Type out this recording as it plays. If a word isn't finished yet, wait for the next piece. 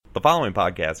The following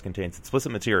podcast contains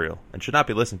explicit material and should not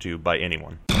be listened to by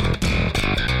anyone.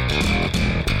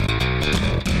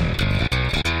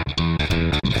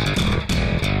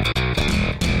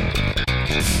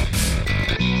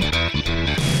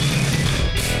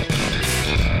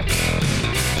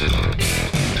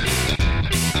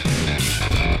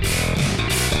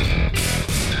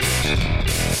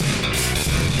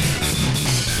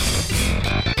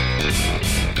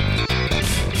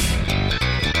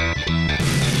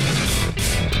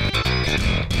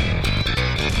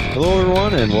 Hello,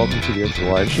 everyone, and welcome to the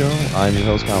Extra Live Show. I'm your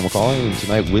host, Kyle McCauley, and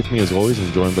tonight with me, as always,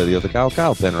 I'm joined by the other Kyle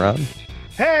Penrod.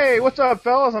 Hey, what's up,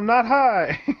 fellas? I'm not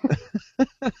high.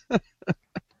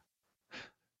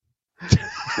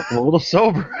 I'm a little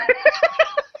sober.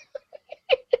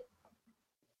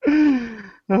 Oh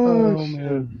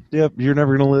man. Yep, you're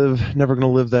never gonna live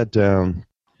that down.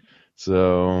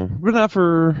 So we've been out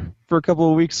for a couple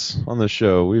of weeks on this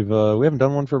show. We haven't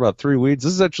done one for about 3 weeks.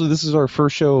 This is our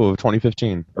first show of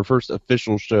 2015. Our first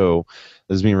official show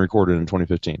that is being recorded in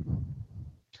 2015.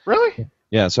 Really?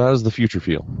 Yeah. So how does the future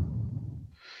feel?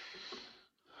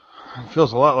 It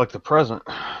feels a lot like the present.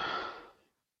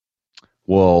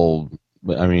 Well,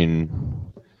 I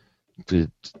mean,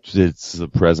 it's the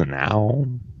present now,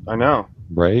 I know.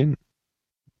 right?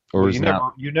 Or Well, is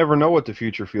you never know what the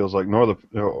future feels like,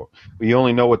 you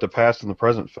only know what the past and the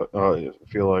present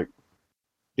feel like.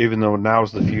 Even though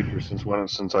now's the future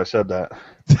since I said that.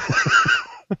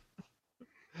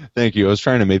 Thank you. I was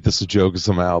trying to make this a joke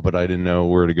somehow, but I didn't know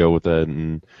where to go with that,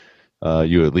 and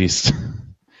you at least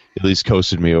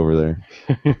coasted me over there,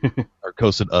 or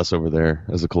coasted us over there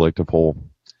as a collective whole.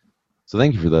 So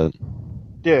thank you for that.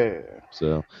 Yeah.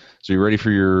 So you ready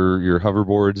for your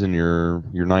hoverboards and your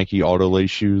Nike Auto Lace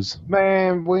shoes?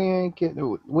 Man, we ain't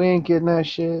getting that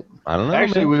shit. I don't know.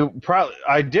 Actually,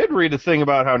 I did read a thing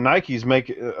about how Nike's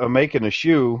making a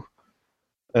shoe,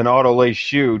 an auto lace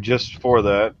shoe just for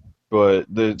that, but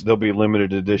they'll be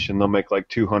limited edition. They'll make like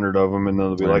 200 of them, and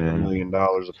they'll be like $1 million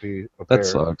a pair. That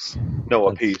sucks. No,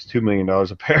 a piece, $2 million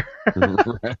a pair.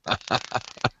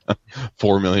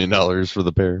 $4 million for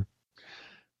the pair.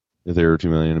 If they were $2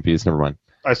 million a piece, never mind.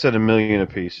 I said $1 million a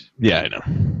piece. Yeah, I know.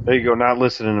 There you go. Not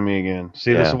listening to me again.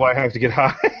 See, This is why I have to get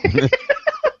high.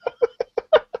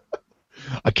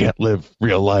 I can't live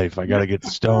real life. I gotta get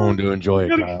stoned to enjoy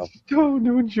it, Kyle. Stoned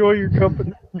to enjoy your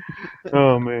company.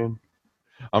 Oh man.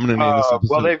 I'm gonna name this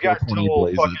episode. Well, they've got until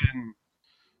fucking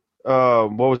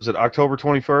what was it? October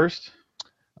 21st.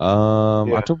 Yeah.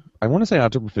 October. I want to say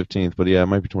October 15th, but yeah, it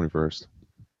might be 21st.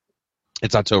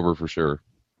 It's October for sure.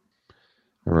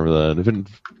 I remember that.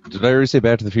 Did I already say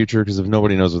Back to the Future? Because if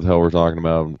nobody knows what the hell we're talking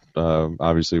about,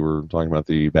 obviously we're talking about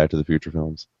the Back to the Future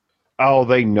films. Oh,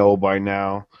 they know by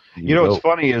now. You know what's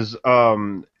funny is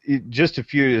it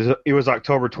was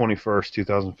October 21st,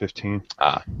 2015.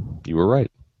 Ah, you were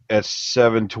right. At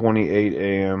 7:28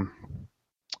 a.m.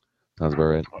 That's about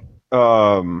right.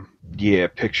 Yeah,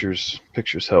 pictures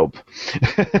help.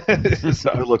 So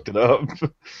I looked it up.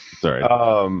 Sorry.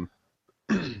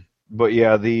 But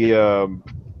yeah,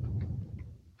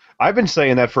 I've been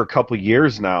saying that for a couple of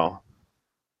years now.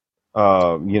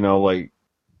 Like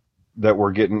that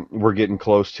we're getting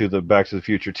close to the Back to the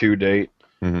Future 2 date,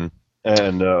 mm-hmm.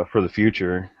 and for the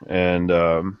future, and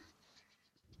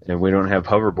we don't have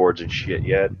hoverboards and shit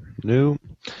yet. No.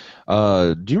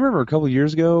 Do you remember a couple of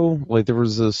years ago? Like there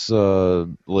was this I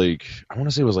want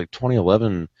to say it was like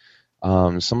 2011.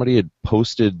 Somebody had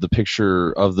posted the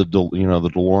picture of the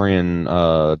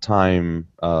DeLorean time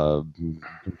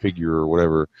figure or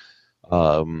whatever,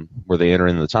 where they enter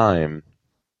in the time,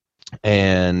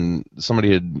 and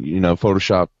somebody had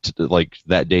photoshopped like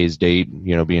that day's date,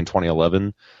 being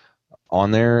 2011 on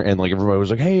there, and like everybody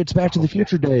was like, "Hey, it's Back to the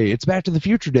Future Day! It's Back to the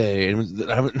Future Day!"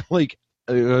 And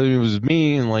it was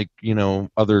me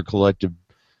and other collective,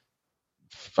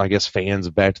 I guess, fans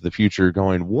of Back to the Future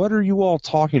going, what are you all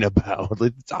talking about?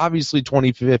 It's obviously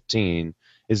 2015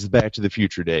 is the Back to the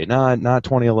Future Day, not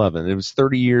 2011. It was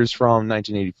 30 years from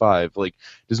 1985. Like,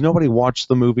 does nobody watch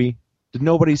the movie? Did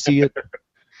nobody see it?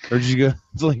 Or did you go,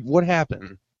 it's like, what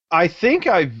happened? I think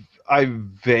I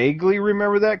vaguely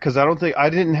remember that because I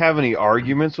didn't have any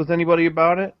arguments with anybody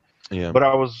about it. Yeah. But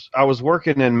I was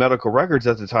working in medical records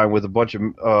at the time with a bunch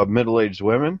of middle-aged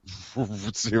women.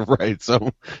 Right,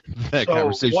 so that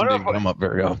conversation didn't come up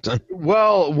very often.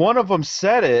 Well, one of them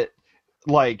said it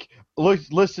like,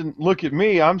 look at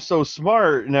me, I'm so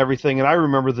smart and everything, and I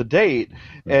remember the date.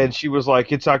 And she was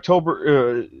like, it's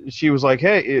October. She was like,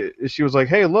 hey,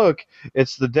 look,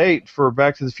 it's the date for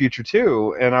Back to the Future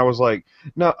 2. And I was like,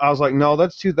 no,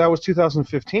 that was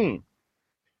 2015.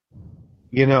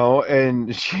 You know,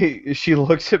 and she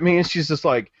looks at me and she's just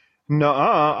like,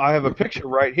 nuh-uh, I have a picture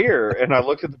right here. And I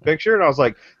looked at the picture and I was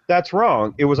like, that's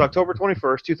wrong. It was October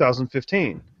 21st,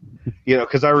 2015. You know,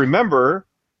 because I remember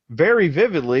very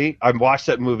vividly, I watched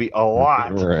that movie a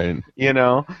lot. Right. You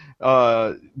know,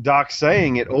 Doc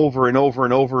saying it over and over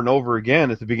and over and over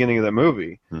again at the beginning of that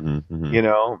movie. You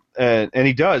know, and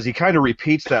he does. He kind of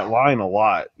repeats that line a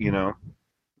lot, you know.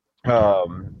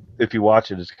 If you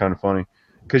watch it, it's kind of funny.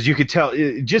 Because you could tell,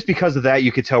 just because of that,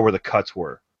 you could tell where the cuts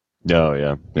were. Oh,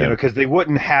 yeah. You know, because they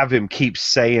wouldn't have him keep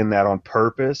saying that on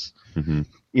purpose.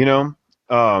 You know,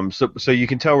 so you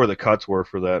can tell where the cuts were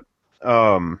for that.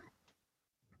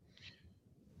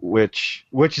 Which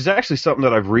is actually something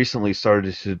that I've recently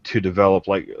started to develop,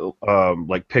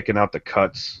 like picking out the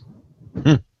cuts.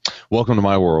 Welcome to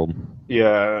my world.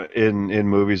 Yeah, in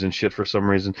movies and shit for some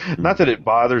reason. Not that it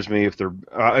bothers me if they're.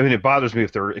 I mean, it bothers me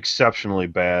if they're exceptionally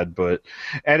bad. But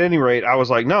at any rate, I was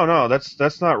like, no,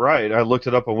 that's not right. I looked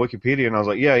it up on Wikipedia and I was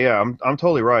like, yeah, I'm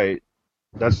totally right.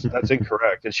 That's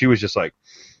incorrect. And she was just like,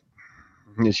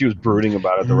 and she was brooding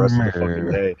about it the rest of the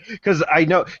fucking day. Because I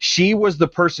know she was the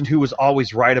person who was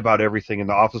always right about everything in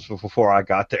the office before I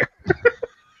got there.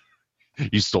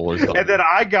 You stole her. And then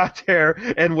I got there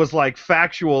and was like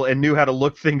factual and knew how to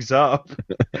look things up.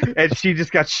 And she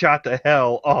just got shot to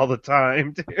hell all the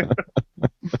time, dude.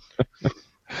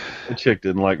 The chick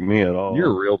didn't like me at all. You're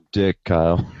a real dick,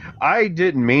 Kyle. I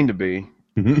didn't mean to be.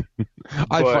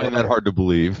 I find that hard to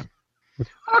believe.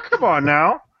 Oh, come on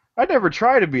now. I never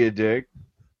try to be a dick.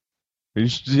 Are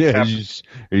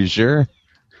you sure?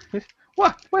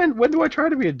 What? When do I try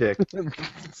to be a dick?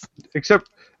 Except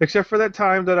for that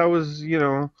time that I was, you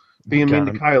know, being mean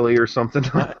to Kylie or something.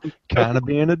 Kind of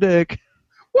being a dick.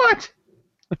 What?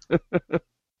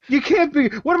 You can't be.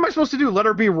 What am I supposed to do? Let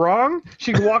her be wrong?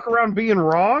 She can walk around being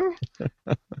wrong?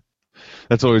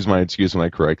 That's always my excuse when I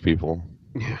correct people.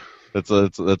 Yeah. That's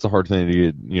a hard thing to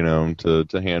get, you know,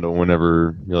 to handle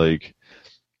whenever you're like.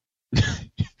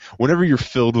 Whenever you're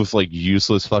filled with like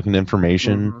useless fucking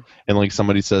information and like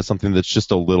somebody says something that's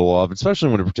just a little off, especially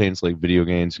when it pertains to like video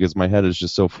games, because my head is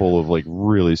just so full of like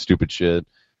really stupid shit.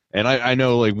 And I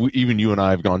know like even you and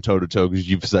I have gone toe to toe because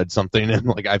you've said something and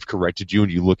like I've corrected you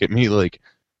and you look at me like,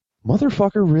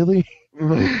 motherfucker, really?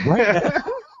 Like, right now?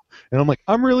 And I'm like,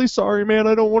 I'm really sorry, man.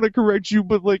 I don't want to correct you,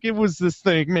 but like it was this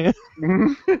thing, man.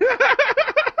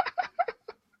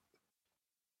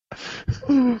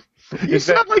 You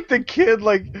sound like the kid,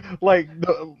 like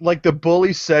the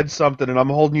bully said something, and I'm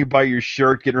holding you by your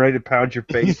shirt, getting ready to pound your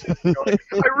face. Like,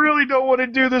 I really don't want to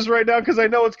do this right now because I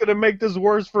know it's going to make this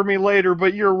worse for me later.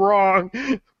 But you're wrong.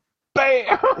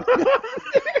 Bam.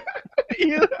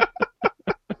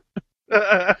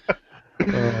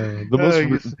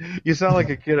 You sound like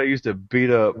a kid I used to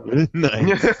beat up.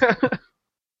 Nice.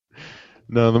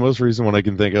 No, the most recent one I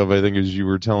can think of, I think, is you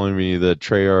were telling me that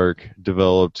Treyarch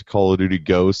developed Call of Duty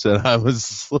Ghosts, and I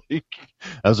was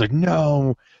like,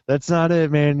 no, that's not it,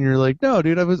 man. And you're like, no,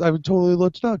 dude, I totally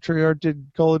looked it up. Treyarch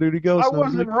did Call of Duty Ghosts. I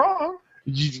wasn't wrong.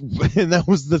 And that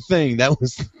was the thing. That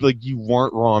was like you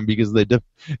weren't wrong because they did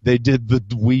the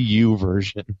Wii U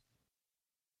version.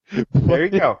 There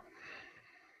you go.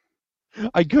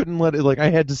 I couldn't let it. Like I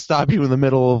had to stop you in the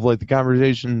middle of like the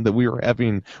conversation that we were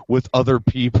having with other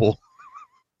people.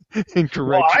 And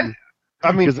correct you.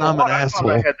 I mean, I'm an asshole.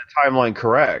 I had the timeline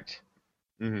correct.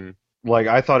 Like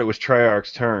I thought it was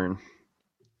Treyarch's turn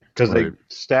because they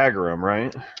stagger them,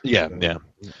 right? Yeah.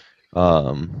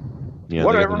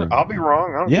 Whatever. I'll be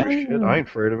wrong. I don't give a shit. I ain't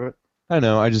afraid of it. I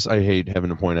know. I hate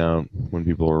having to point out when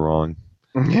people are wrong.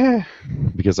 Yeah.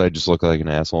 Because I just look like an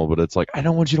asshole. But it's like I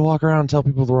don't want you to walk around and tell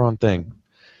people the wrong thing.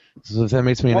 So if that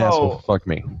makes me an asshole, fuck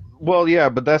me. Well, yeah,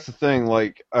 but that's the thing.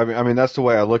 Like, I mean, that's the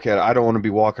way I look at it. I don't want to be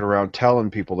walking around telling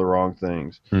people the wrong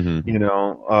things, you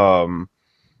know.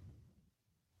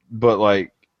 But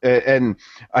like, and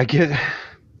I get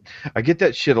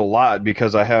that shit a lot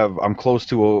because I'm close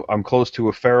to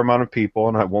a fair amount of people,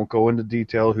 and I won't go into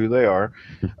detail who they are.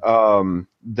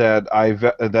 That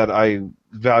I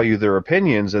value their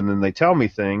opinions, and then they tell me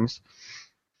things,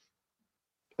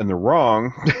 and they're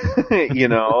wrong, you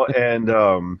know, and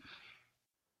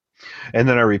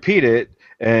then I repeat it,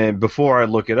 and before I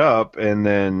look it up, and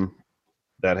then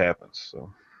that happens.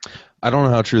 So I don't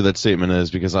know how true that statement is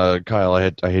because, Kyle,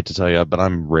 I hate to tell you, but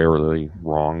I'm rarely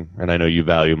wrong, and I know you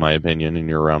value my opinion, and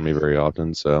you're around me very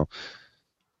often. So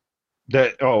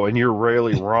and you're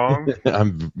rarely wrong.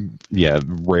 I'm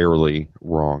rarely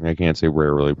wrong. I can't say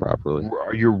rarely properly.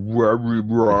 You're rarely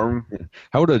wrong.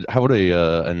 How would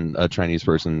a Chinese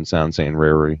person sound saying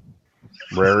rarely?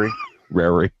 Rarely.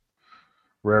 Rarely.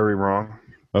 Rarely wrong.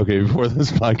 Okay, before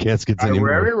this podcast gets I'm any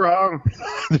very more, wrong.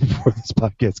 before this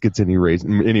podcast gets any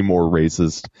more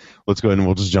racist, let's go ahead and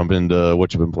we'll just jump into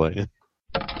what you've been playing.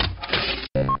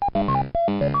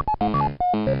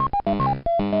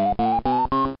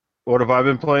 What have I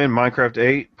been playing? Minecraft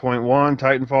 8.1,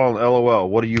 Titanfall, and LOL.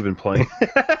 What have you been playing?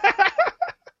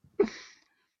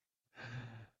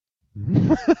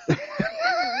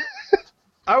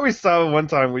 I always thought one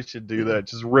time we should do that.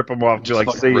 Just rip them off. Be Just like,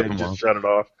 fucking see rip it, and 'em just off. shut it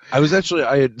off.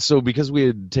 Because we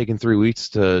had taken 3 weeks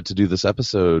to do this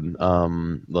episode.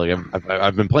 Like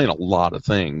I've been playing a lot of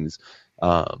things.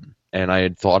 And I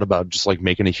had thought about just like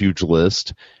making a huge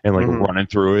list and like running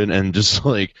through it and just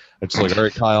like it's like, all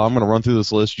right, Kyle, I'm gonna run through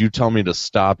this list. You tell me to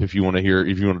stop if you want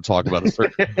to talk about a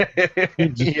certain. You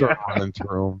just start running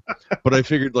through them. But I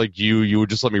figured like you would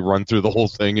just let me run through the whole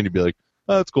thing and you'd be like,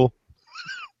 oh, that's cool.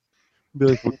 Be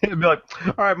like,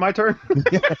 all right, my turn.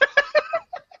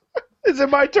 Is it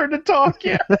my turn to talk?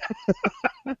 Yeah.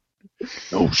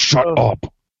 Oh, shut up.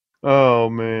 Oh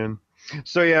man.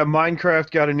 So yeah,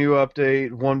 Minecraft got a new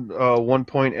update,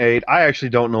 1.8. I actually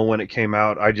don't know when it came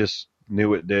out. I just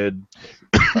knew it did.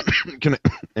 Can I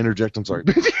interject? I'm sorry.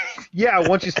 Yeah,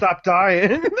 once you stop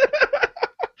dying.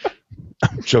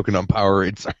 I'm choking on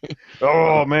Powerade. Sorry.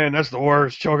 Oh man, that's the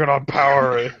worst. Choking on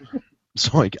Powerade.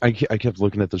 So like I kept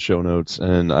looking at the show notes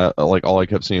and like all I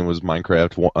kept seeing was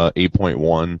Minecraft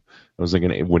 8.1. I was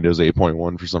thinking Windows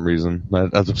 8.1 for some reason.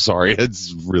 I'm sorry,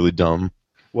 it's really dumb.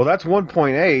 Well, that's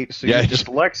 1.8, so Yeah. you're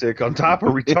dyslexic on top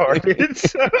of retarded.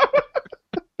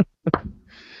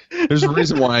 There's a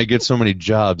reason why I get so many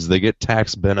jobs. They get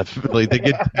tax benefit, like they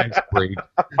get tax break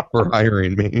for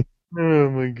hiring me. Oh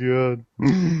my god.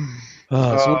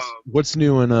 So what's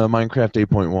new in Minecraft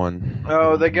 8.1?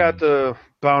 Oh, they got the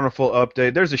bountiful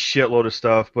update. There's a shitload of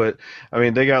stuff, but I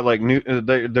mean, they got like new.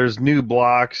 There's new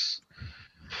blocks.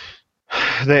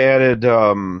 They added,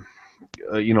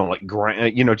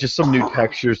 like just some new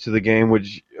textures to the game.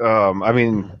 Which, I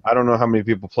mean, I don't know how many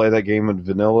people play that game in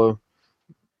vanilla,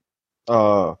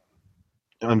 on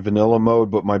vanilla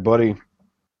mode, but my buddy,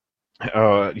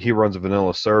 he runs a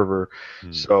vanilla server,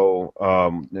 so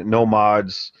no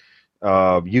mods.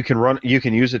 You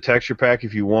can use a texture pack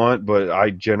if you want, but I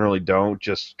generally don't,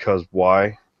 just cause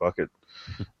why? Fuck it.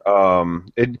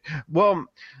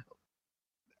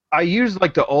 I use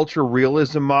like the ultra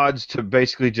realism mods to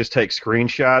basically just take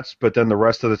screenshots, but then the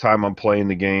rest of the time I'm playing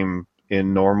the game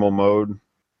in normal mode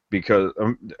because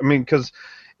because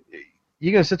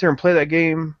you're gonna sit there and play that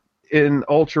game in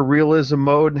ultra realism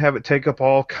mode and have it take up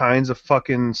all kinds of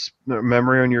fucking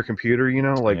memory on your computer,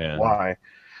 why?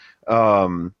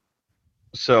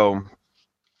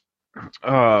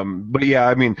 But yeah,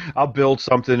 I mean, I'll build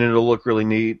something and it'll look really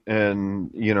neat,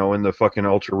 and in the fucking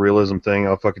ultra realism thing,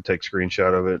 I'll fucking take a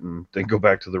screenshot of it and then go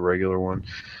back to the regular one.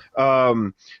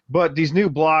 But these new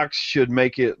blocks should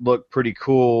make it look pretty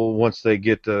cool once they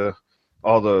get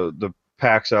all the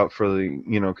packs out for the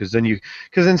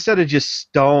because instead of just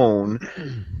stone,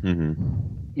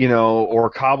 or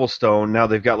cobblestone, now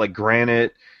they've got like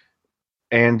granite,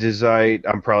 andesite.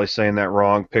 I'm probably saying that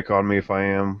wrong. Pick on me if I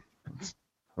am.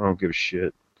 I don't give a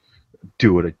shit.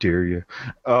 Do it, I dare you.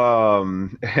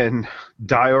 And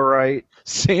diorite.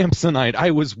 Samsonite.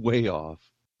 I was way off.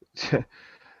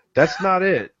 That's not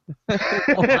it.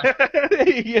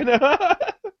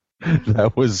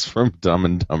 That was from Dumb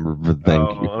and Dumber, but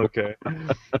thank you. Okay.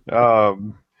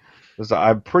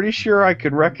 I'm pretty sure I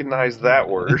could recognize that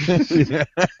word.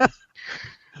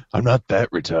 I'm not that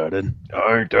retarded.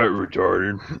 I ain't that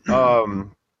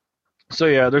retarded. So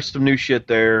yeah, there's some new shit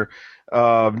there.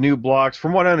 New blocks.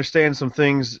 From what I understand, some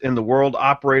things in the world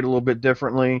operate a little bit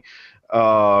differently. They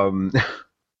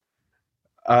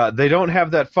don't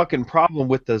have that fucking problem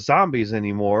with the zombies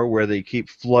anymore, where they keep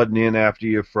flooding in after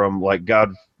you from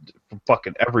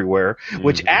fucking everywhere.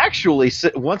 Which actually,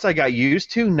 once I got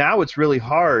used to, now it's really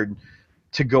hard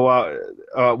to go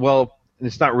out. Well,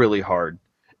 it's not really hard.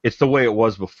 It's the way it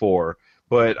was before.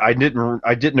 But I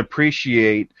didn't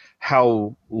appreciate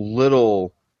how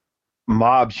little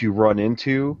mobs you run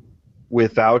into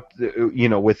without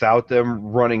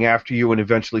them running after you and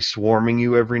eventually swarming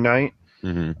you every night.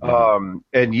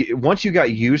 Once you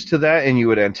got used to that and you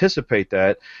would anticipate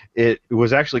that, it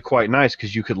was actually quite nice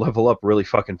because you could level up really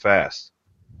fucking fast.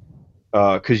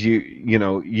 Because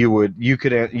you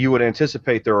would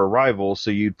anticipate their arrival, so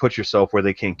you'd put yourself where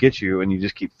they can't get you, and you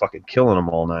just keep fucking killing them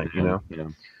all night.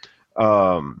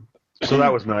 So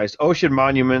that was nice. Ocean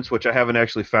monuments, which I haven't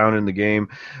actually found in the game,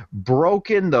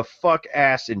 broken the fuck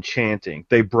ass enchanting.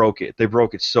 They broke it. They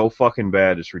broke it so fucking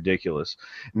bad, it's ridiculous.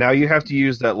 Now you have to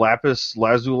use that lapis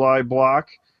lazuli block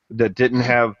that didn't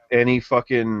have any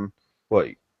fucking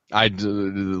I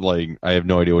have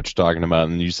no idea what you're talking about,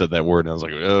 and you said that word, and I was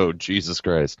like, oh, Jesus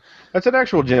Christ. That's an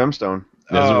actual gemstone.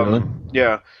 Is it really?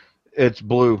 Yeah, it's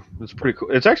blue. It's pretty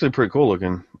cool. It's actually pretty cool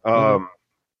looking. But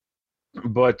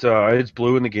it's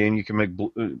blue in the game. You can make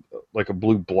like a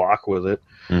blue block with it.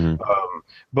 Mm-hmm.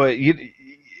 But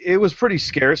it was pretty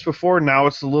scarce before. Now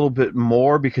it's a little bit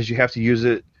more because you have to use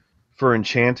it for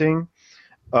enchanting.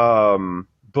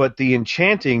 But the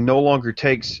enchanting no longer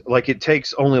takes, like, it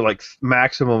takes only like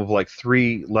maximum of like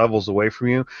 3 levels away from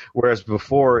you, whereas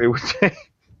before it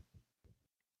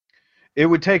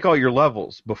would take all your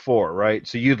levels before, right?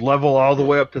 So you'd level all the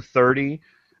way up to 30,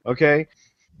 okay?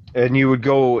 And you would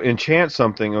go enchant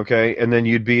something, okay? And then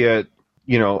you'd be at,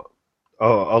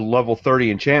 a level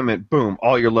 30 enchantment, boom,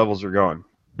 all your levels are gone.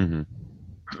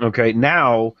 Mm-hmm. Okay,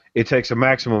 now it takes a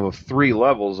maximum of 3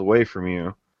 levels away from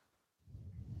you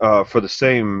for the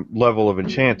same level of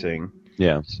enchanting.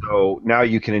 Yeah. So now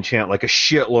you can enchant like a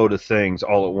shitload of things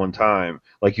all at one time.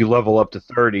 Like you level up to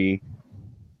 30,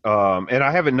 and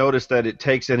I haven't noticed that it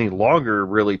takes any longer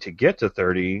really to get to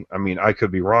 30. I mean, I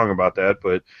could be wrong about that,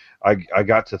 but I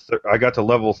got to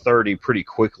level 30 pretty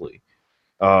quickly,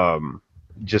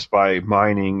 just by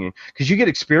mining, because you get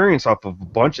experience off of a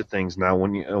bunch of things now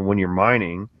when you're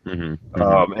mining, Mm-hmm.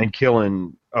 and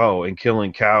killing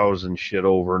cows and shit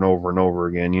over and over and over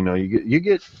again. You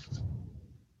get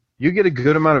a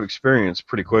good amount of experience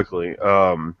pretty quickly.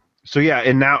 So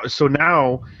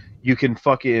now you can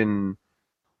fucking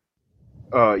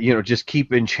just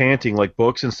keep enchanting like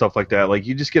books and stuff like that. Like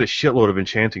you just get a shitload of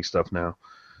enchanting stuff now,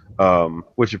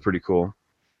 which is pretty cool.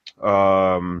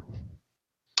 I've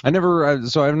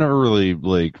never really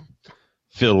like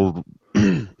fiddled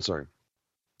with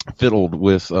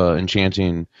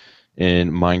enchanting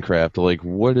in Minecraft. Like,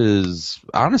 what is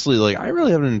honestly, like, I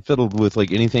really haven't fiddled with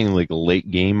like anything like late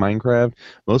game Minecraft.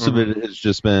 Most of it has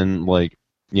just been like,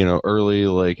 early,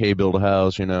 like, hey, build a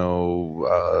house,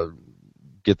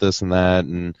 get this and that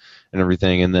and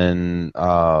everything, and then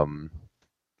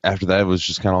after that it was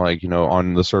just kind of like,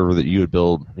 on the server that you had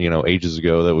built, ages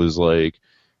ago, that was like,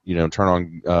 turn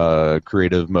on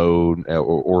creative mode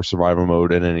or survival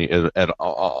mode on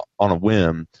a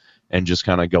whim and just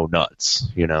kind of go nuts,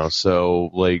 So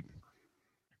like,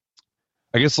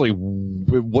 I guess like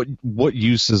what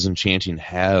use does enchanting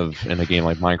have in a game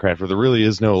like Minecraft, where there really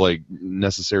is no like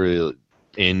necessarily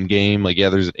end game? Like, yeah,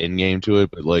 there's an end game to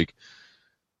it, but like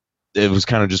it was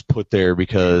kind of just put there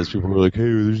because people were like, hey,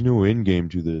 there's no end game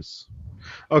to this.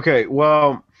 Okay,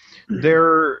 well,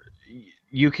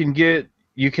 you can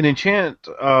enchant,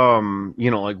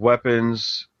 like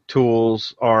weapons,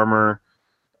 tools, armor.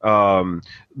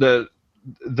 The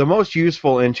most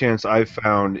useful enchants I've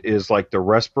found is like the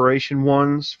respiration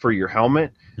ones for your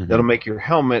helmet. Mm-hmm. That'll make your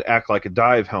helmet act like a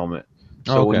dive helmet.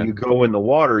 So when you go in the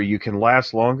water, you can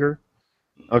last longer.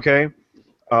 Okay.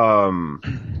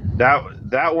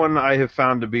 That one I have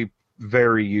found to be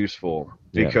very useful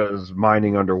because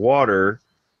mining underwater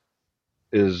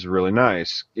is really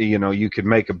nice. You could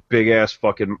make a big ass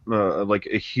fucking like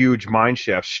a huge mine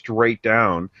shaft straight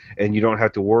down, and you don't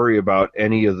have to worry about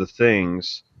any of the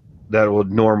things that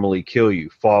would normally kill you,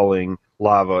 falling,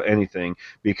 lava, anything,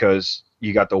 because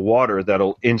you got the water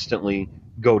that'll instantly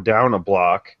go down a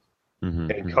block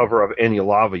and cover up any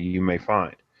lava you may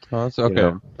find. Oh, that's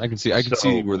okay. I can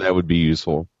see where that would be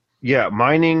useful. Yeah,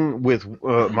 mining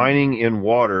in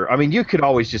water. I mean, you could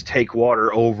always just take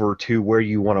water over to where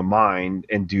you want to mine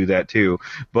and do that too.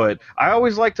 But I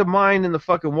always like to mine in the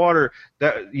fucking water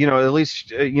that, at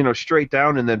least, straight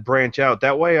down and then branch out.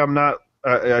 That way I'm not,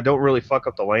 I don't really fuck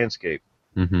up the landscape,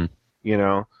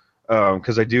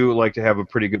 because I do like to have a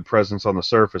pretty good presence on the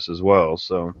surface as well.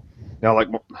 So now, like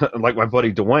my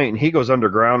buddy Dwayne, he goes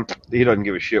underground. He doesn't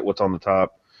give a shit what's on the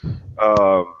top.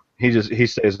 He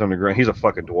stays underground. He's a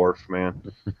fucking dwarf, man.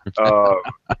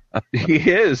 He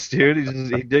is,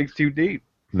 dude. He digs too deep.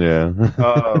 Yeah.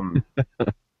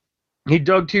 He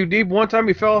dug too deep. One time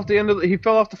he fell off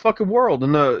the fucking world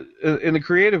in the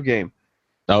creative game.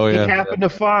 Oh yeah. He happened to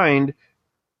find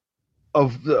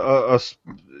a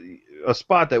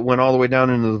spot that went all the way down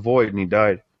into the void, and he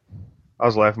died. I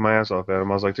was laughing my ass off at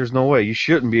him. I was like, "There's no way. You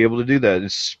shouldn't be able to do that.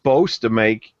 It's supposed to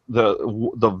make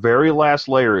the very last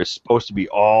layer is supposed to be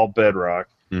all bedrock."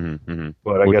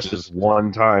 But I guess this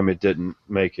one time it didn't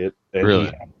make it, and really?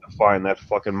 He had to find that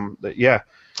fucking yeah.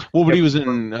 Well, but he was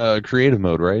in creative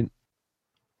mode, right?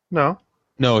 No,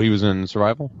 he was in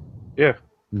survival. Yeah,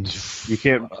 you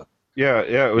can't. Yeah,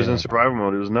 it was in survival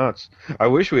mode. It was nuts. I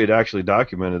wish we had actually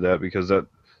documented that, because that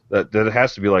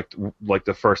has to be like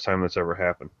the first time that's ever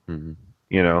happened.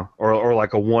 Or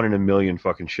like a 1 in a million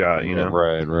fucking shot.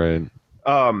 Right.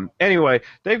 Anyway,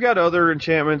 they've got other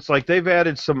enchantments. Like they've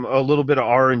added a little bit of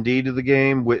R&D to the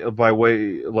game by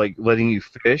way like letting you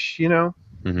fish. You know,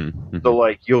 so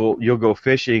like you'll go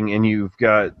fishing and you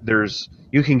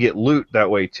can get loot that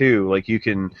way too. Like you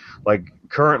can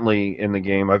currently in the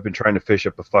game, I've been trying to fish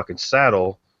up a fucking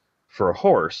saddle for a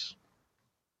horse.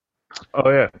 Oh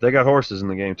yeah, they got horses in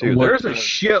the game too. There's a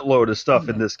shitload of stuff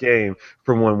in this game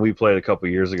from when we played a couple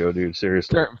years ago, dude.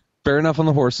 Seriously. Fair enough on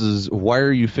the horses. Why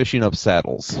are you fishing up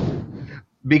saddles?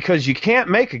 Because you can't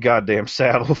make a goddamn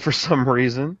saddle for some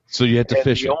reason. So you have to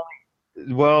fish it.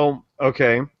 Well,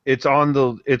 okay, it's on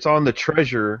the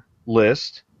treasure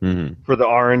list for the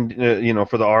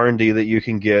R&D that you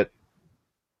can get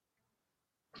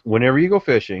whenever you go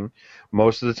fishing.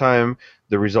 Most of the time,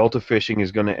 the result of fishing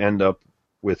is going to end up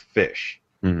with fish.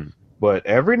 But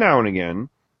every now and again,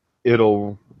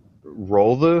 it'll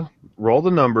roll the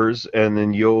numbers, and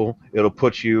then it'll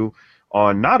put you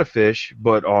on not a fish,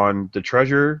 but on the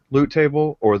treasure loot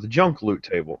table or the junk loot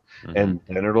table, and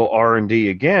then it'll R&D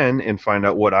again and find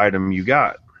out what item you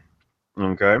got.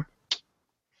 Okay.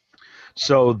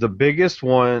 So the best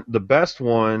one,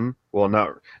 well,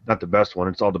 not the best one.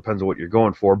 It all depends on what you're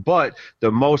going for. But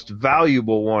the most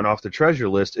valuable one off the treasure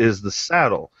list is the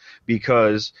saddle,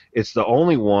 because it's the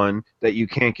only one that you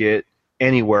can't get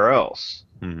anywhere else,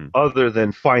 other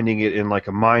than finding it in like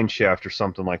a mine shaft or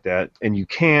something like that. And you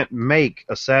can't make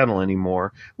a saddle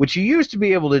anymore, which you used to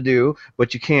be able to do,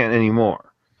 but you can't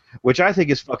anymore. Which I think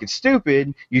is fucking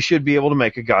stupid. You should be able to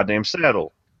make a goddamn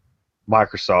saddle,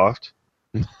 Microsoft.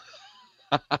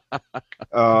 I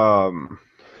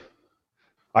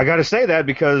got to say that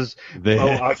because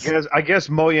I guess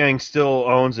Mojang still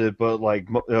owns it, but like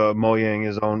Mojang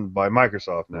is owned by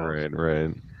Microsoft now. Right.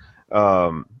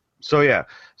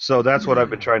 So that's what I've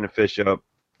been trying to fish up.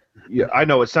 Yeah, I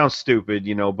know it sounds stupid,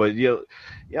 but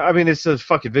I mean it's a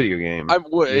fucking video game.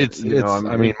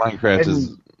 Minecraft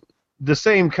is the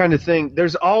same kind of thing.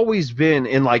 There's always been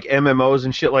in like MMOs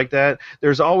and shit like that.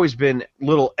 There's always been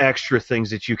little extra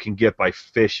things that you can get by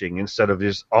fishing instead of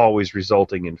just always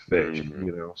resulting in fish.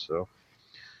 So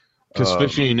because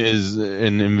fishing is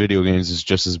in video games is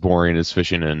just as boring as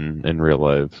fishing in real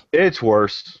life. It's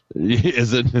worse.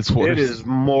 Is it? It's worse. It is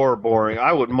more boring.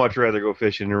 I would much rather go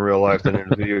fishing in real life than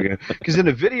in a video game. Because in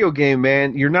a video game,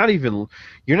 man, you're not even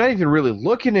really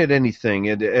looking at anything,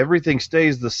 and everything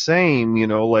stays the same.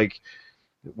 Like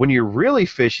when you're really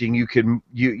fishing, you can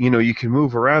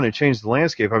move around and change the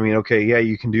landscape. I mean, okay, yeah,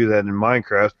 you can do that in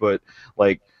Minecraft, but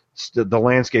like the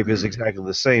landscape is exactly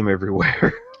the same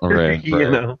everywhere. Right.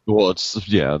 Well, it's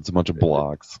a bunch of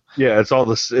blocks. Yeah, it's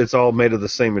all made of the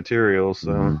same material,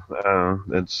 so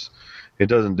it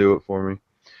doesn't do it for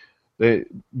me.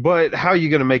 But how are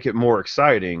you going to make it more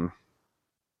exciting?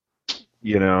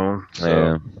 So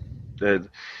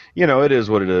it is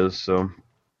what it is. So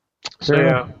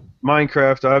yeah,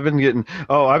 Minecraft. I've been getting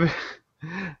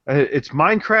it's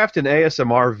Minecraft and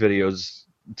ASMR videos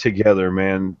together,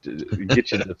 man.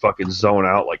 Get you to fucking zone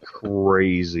out like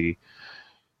crazy.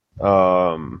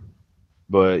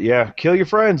 But yeah, kill your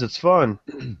friends. It's fun.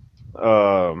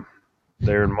 There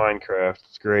in Minecraft,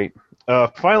 it's great.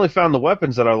 Finally found the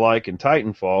weapons that I like in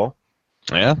Titanfall.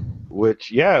 Yeah.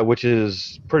 Which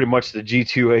is pretty much the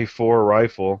G2A4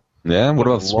 rifle. Yeah. What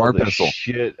about the smart pistol?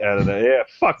 Shit out of that. Yeah.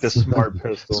 Fuck the smart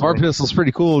pistol. Smart pistol's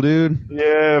pretty cool, dude.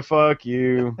 Yeah. Fuck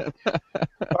you.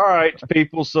 All right,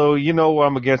 people. So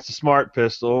I'm against the smart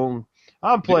pistol.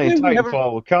 I'm playing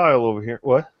Titanfall with Kyle over here.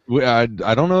 What? I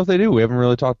don't know if they do. We haven't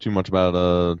really talked too much about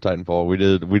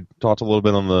Titanfall. We talked a little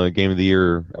bit on the Game of the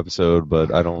Year episode,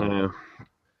 but I don't.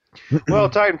 Yeah. Well,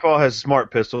 Titanfall has a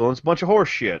smart pistol, and it's a bunch of horse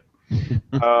shit.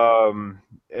 And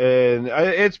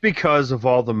it's because of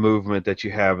all the movement that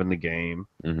you have in the game.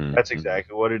 That's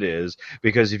exactly what it is.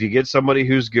 Because if you get somebody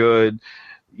who's good,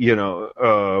 good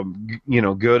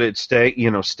at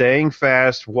staying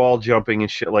fast, wall jumping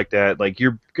and shit like that, like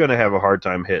you're gonna have a hard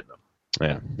time hitting them.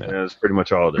 Yeah. That's pretty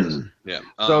much all it is. Yeah.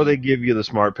 So they give you the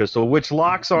smart pistol, which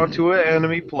locks onto an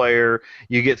enemy player.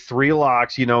 You get 3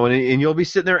 locks, and you'll be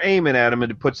sitting there aiming at him,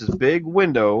 and it puts this big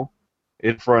window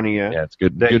in front of you. Yeah, it's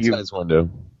good. Good size window.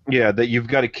 Yeah, that you've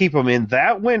got to keep them in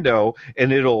that window,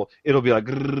 and it'll be like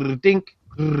dink,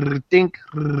 dink,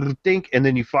 dink, and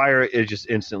then you fire it. It just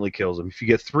instantly kills them. If you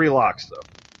get 3 locks, though,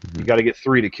 you got to get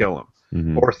 3 to kill them,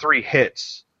 or 3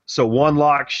 hits. So 1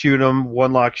 lock, shoot them,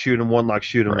 1 lock, shoot them, 1 lock,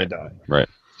 shoot them, they die. Right.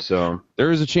 So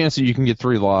there is a chance that you can get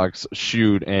 3 locks,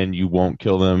 shoot, and you won't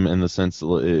kill them in the sense that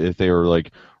if they are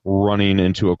like running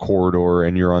into a corridor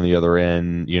and you're on the other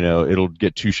end, it'll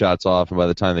get 2 shots off, and by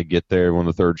the time they get there, when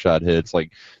the 3rd shot hits,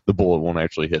 like the bullet won't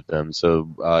actually hit them.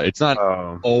 So it's not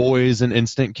always an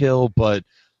instant kill, but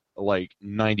like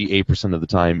 98% of the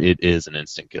time, it is an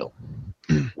instant kill.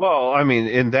 Well, I mean,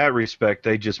 in that respect,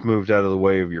 they just moved out of the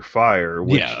way of your fire,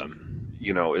 which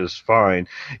is fine.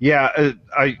 Yeah,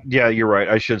 you're right.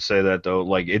 I should say that though.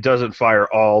 Like, it doesn't fire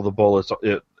all the bullets,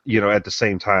 at the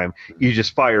same time. You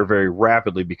just fire very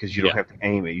rapidly because you don't have to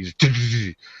aim it. You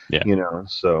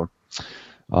just, so.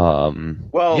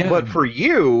 But for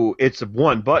you, it's a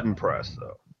one button press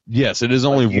though. Yes, it is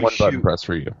only one button press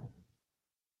for you.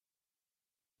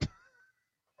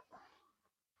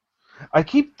 I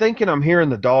keep thinking I'm hearing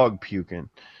the dog puking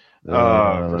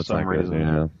for some reason.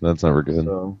 Yeah, that's never good.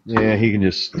 So, yeah, he can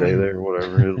just stay there or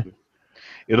whatever.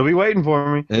 It'll be waiting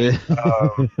for me.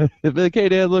 Like, hey,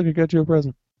 Dad, look, I got you a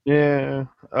present. Yeah.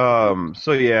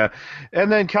 So, yeah.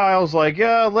 And then Kyle's like,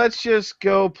 yeah, let's just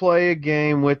go play a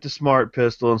game with the Smart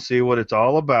Pistol and see what it's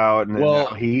all about. And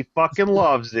then he fucking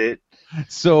loves it.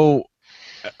 So...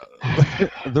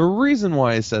 the reason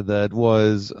why I said that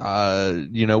was,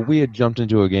 we had jumped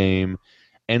into a game,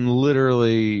 and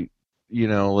literally,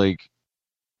 like,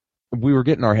 we were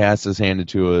getting our asses handed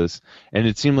to us, and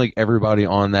it seemed like everybody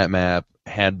on that map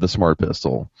had the Smart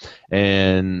Pistol.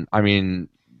 And, I mean,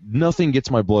 nothing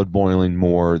gets my blood boiling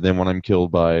more than when I'm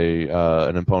killed by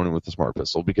an opponent with the Smart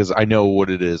Pistol, because I know what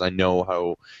it is, I know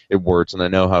how it works, and I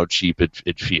know how cheap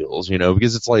it feels,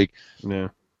 because it's like... Yeah.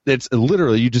 It's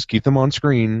literally, you just keep them on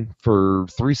screen for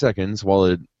 3 seconds while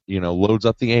it, loads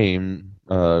up the aim,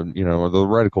 or the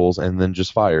reticles, and then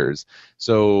just fires.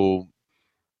 So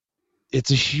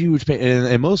it's a huge pain.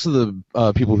 And most of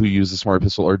the people who use the Smart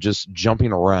Pistol are just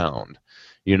jumping around,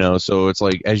 So it's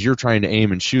like, as you're trying to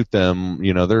aim and shoot them,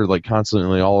 they're like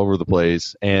constantly all over the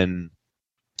place. And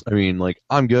I mean, like,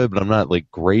 I'm good, but I'm not like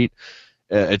great.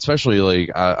 Especially like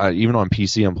even on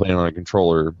PC, I'm playing on a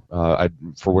controller.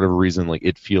 For whatever reason, like,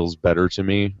 it feels better to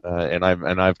me, and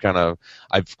I've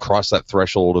crossed that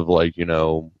threshold of like,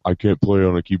 I can't play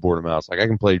on a keyboard and mouse. Like, I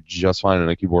can play just fine on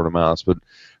a keyboard and mouse, but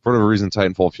for whatever reason,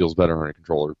 Titanfall feels better on a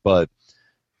controller. But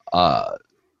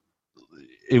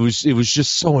it was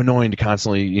just so annoying to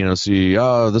constantly see,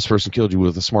 oh, this person killed you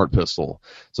with a Smart Pistol.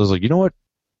 So I was like, you know what?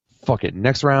 Fuck it.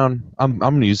 Next round, I'm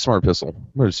gonna use Smart Pistol.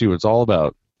 I'm gonna see what it's all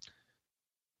about.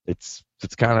 It's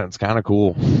kind of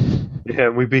cool. Yeah,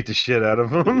 we beat the shit out of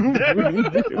them.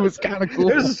 It was kind of cool.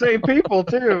 It was the same people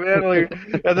too, man. Like,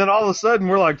 and then all of a sudden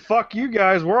we're like, "Fuck you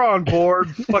guys, we're on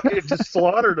board." Fucking just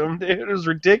slaughtered them, dude. It was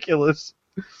ridiculous.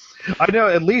 I know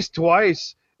at least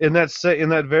twice in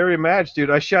that very match, dude.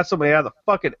 I shot somebody out of the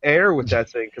fucking air with that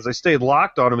thing because I stayed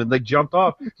locked on them and they jumped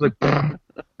off. It's like,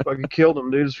 fucking killed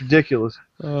them, dude. It's ridiculous.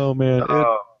 Oh man.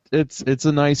 It's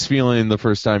a nice feeling the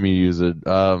first time you use it,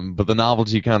 but the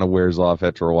novelty kind of wears off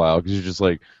after a while because you're just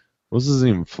like, well, this isn't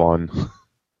even fun.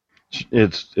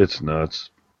 It's nuts.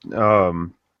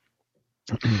 But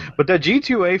that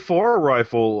G2A4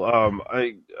 rifle,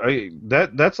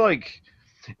 that's like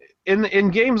in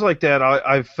games like that,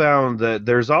 I've found that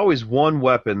there's always one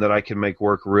weapon that I can make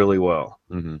work really well,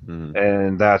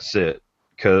 and that's it.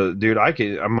 'Cause, dude,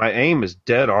 my aim is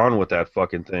dead on with that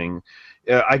fucking thing.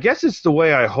 I guess it's the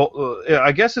way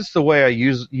I guess it's the way I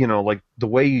use, like the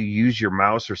way you use your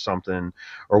mouse or something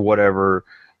or whatever.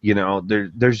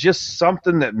 There's just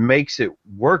something that makes it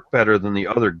work better than the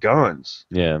other guns.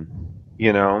 Yeah.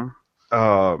 And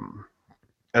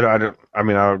I don't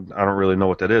really know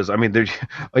what that is. I mean,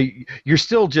 you're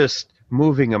still just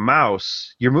moving a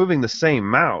mouse. You're moving the same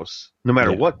mouse no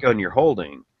matter what gun you're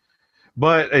holding.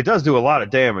 But it does do a lot of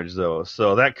damage, though,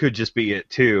 so that could just be it,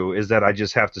 too, is that I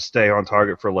just have to stay on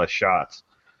target for less shots.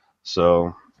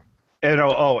 So, and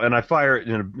and I fire it,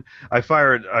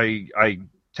 I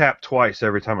tap twice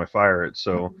every time I fire it,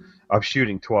 so I'm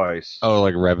shooting twice. Oh,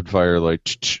 like a rapid fire, like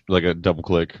a double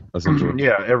click, essentially.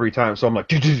 Yeah, every time, so I'm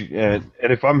like, and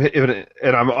if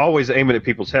I'm always aiming at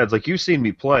people's heads, like you've seen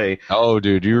me play. Oh,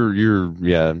 dude,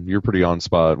 you're pretty on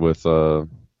spot with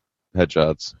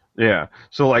headshots. Yeah,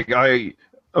 so like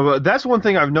that's one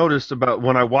thing I've noticed about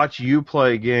when I watch you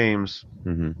play games,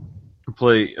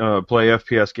 play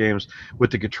FPS games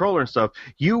with the controller and stuff.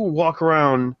 You walk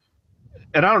around,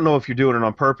 and I don't know if you're doing it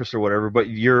on purpose or whatever, but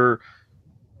your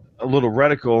a little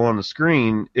reticle on the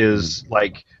screen is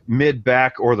like mid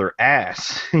back or their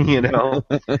ass, and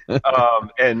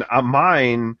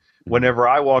mine, whenever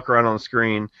I walk around on the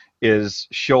screen, is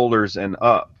shoulders and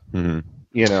up.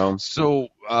 So.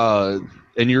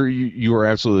 And you are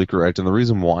absolutely correct, and the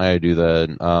reason why I do that,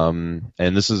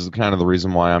 and this is kind of the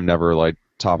reason why I'm never like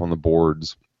top on the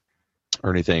boards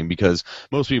or anything, because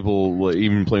most people,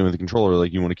 even playing with the controller,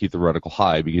 like you want to keep the reticle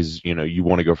high because you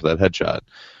want to go for that headshot.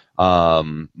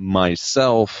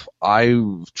 Myself,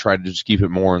 I try to just keep it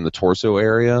more in the torso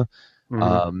area,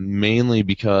 mainly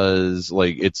because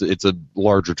like it's a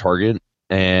larger target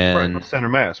and right, center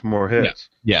mass, more hits.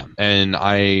 Yeah, and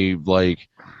I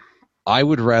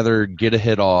would rather get a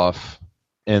hit off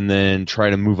and then try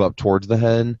to move up towards the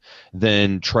head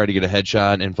than try to get a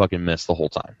headshot and fucking miss the whole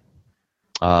time.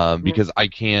 Because I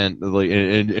can't, like,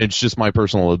 and it's just my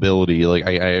personal ability. Like,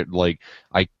 I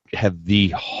have the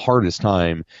hardest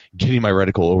time getting my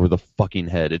reticle over the fucking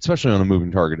head, especially on a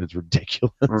moving target. It's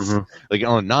ridiculous. Like,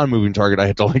 on a non-moving target, I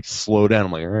have to, like, slow down.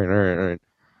 I'm like, all right.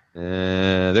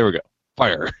 There we go.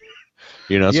 Fire.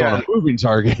 So on a moving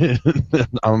target,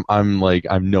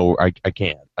 I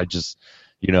can't. I just,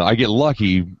 I get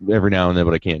lucky every now and then,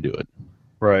 but I can't do it.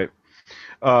 Right.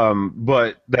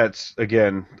 But that's,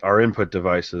 again, our input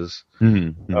devices.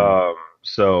 Mm-hmm.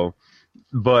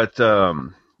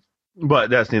 But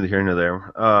that's neither here nor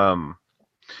there.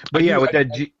 But yeah, with that.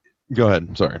 Go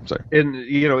ahead. Sorry.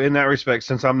 In that respect,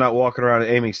 since I'm not walking around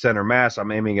aiming center mass,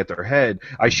 I'm aiming at their head.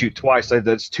 I shoot twice.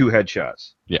 That's 2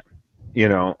 headshots. Yeah.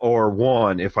 Or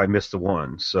 1 if I miss the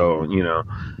 1. So,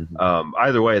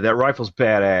 either way, that rifle's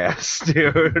badass,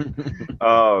 dude.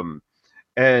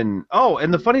 And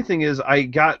the funny thing is, I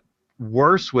got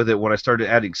worse with it when I started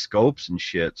adding scopes and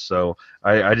shit. So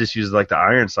I just use like the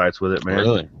iron sights with it, man.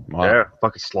 Really? Wow. Yeah,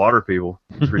 fucking slaughter people.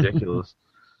 It's ridiculous.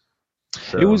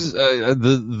 So. It was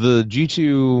the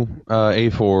G2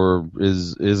 A4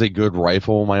 is a good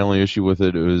rifle. My only issue with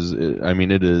it is,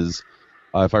 it is,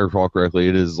 if I recall correctly,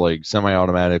 it is like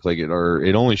semi-automatic, like it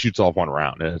only shoots off 1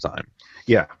 round at a time.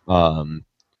 Yeah.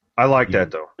 I like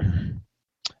that though.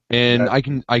 And I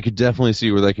could definitely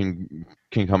see where that can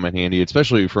come in handy,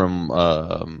 especially from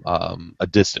a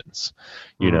distance,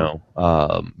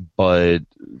 But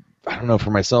I don't know,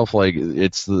 for myself, like,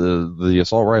 it's the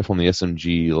assault rifle and the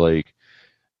SMG. Like,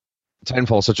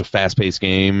 Titanfall is such a fast-paced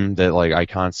game that, like, I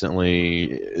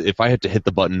constantly, if I have to hit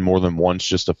the button more than once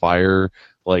just to fire,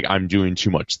 like, I'm doing too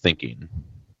much thinking.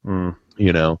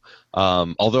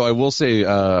 Although I will say,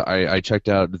 I checked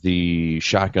out the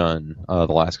shotgun the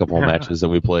last couple of matches that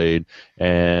we played,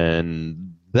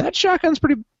 and that shotgun's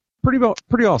pretty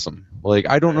awesome. Like,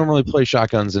 I don't normally play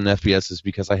shotguns in FPSs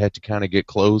because I had to kind of get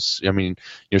close.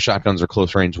 Shotguns are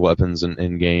close range weapons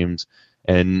in games,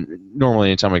 and normally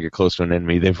anytime I get close to an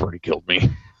enemy, they've already killed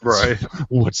me. Right. So,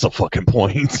 what's the fucking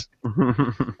point?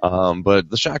 But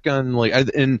the shotgun, like, I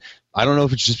don't know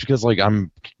if it's just because, like, I'm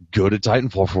good at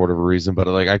Titanfall for whatever reason, but,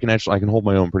 like, I can hold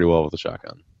my own pretty well with the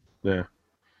shotgun. Yeah.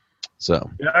 So.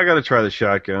 Yeah, I got to try the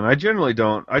shotgun. I generally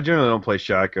don't play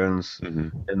shotguns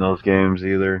in those games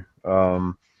either.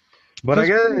 But I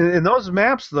guess in those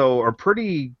maps though are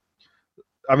pretty.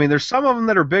 There's some of them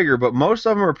that are bigger, but most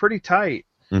of them are pretty tight.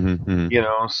 So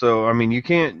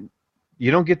you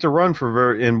don't get to run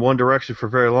in one direction for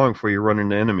very long before you run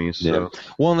into enemies. So. Yeah.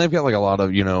 Well, and they've got like a lot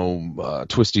of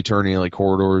twisty turny like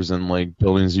corridors and like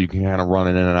buildings that you can kind of run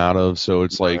in and out of. So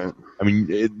it's like, right.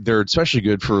 They're especially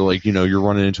good for like you're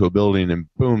running into a building and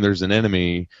boom, there's an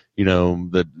enemy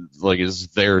that like is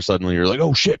there suddenly. You're like,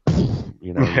 oh shit,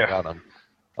 you got him.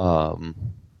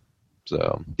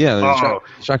 So yeah, the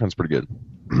shotgun's pretty good.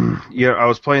 Yeah, I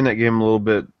was playing that game a little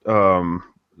bit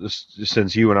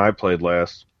since you and I played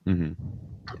last. Mm-hmm.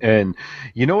 And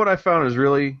you know what I found is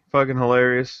really fucking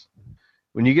hilarious?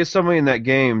 When you get somebody in that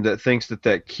game that thinks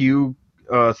that Q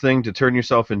thing to turn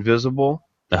yourself invisible.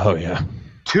 Oh, yeah.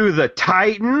 To the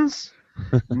Titans,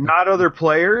 not other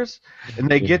players, and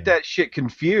they get that shit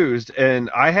confused.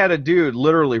 And I had a dude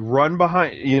literally run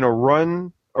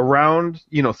around,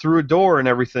 through a door and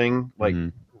everything, like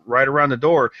right around the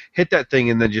door, hit that thing,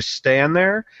 and then just stand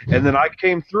there. And then I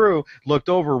came through, looked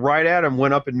over right at him,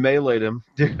 went up and meleeed him,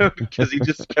 dude, because he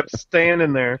just kept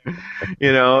standing there.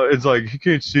 It's like, he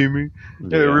can't see me.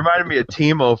 Yeah. It reminded me of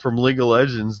Teemo from League of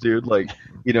Legends, dude. Like,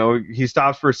 he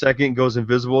stops for a second, goes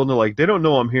invisible, and they're like, they don't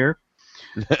know I'm here.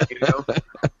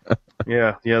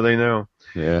 Yeah, they know.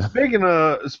 Yeah. Speaking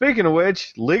of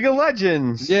which, League of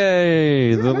Legends.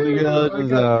 Yay! The League of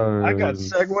Legends. I got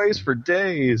segues for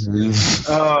days.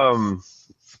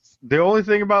 The only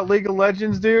thing about League of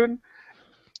Legends, dude,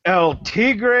 El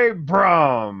Tigre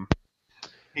Braum.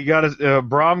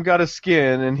 Braum got a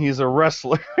skin, and he's a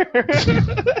wrestler.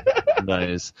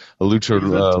 Nice. A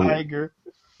lucha tiger.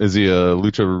 Is he a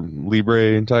lucha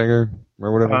libre tiger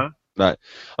or whatever? Uh-huh. Not.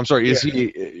 I'm sorry. Is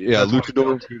he? Yeah,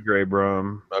 luchador. Tigre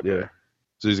Braum. Okay. Yeah.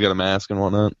 So he's got a mask and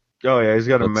whatnot. Oh yeah, he's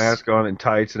got a mask on and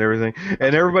tights and everything.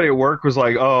 And everybody at work was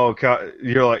like, "Oh, Kyle,"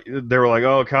 they were like,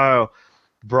 "Oh, Kyle,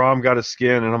 Braum got a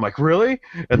skin, and I'm like, really?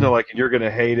 And they're like, you're gonna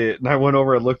hate it. And I went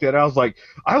over and looked at it. I was like,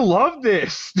 I love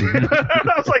this. And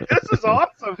I was like, this is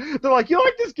awesome. They're like, you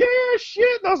like this gay ass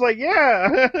shit? And I was like,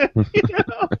 yeah.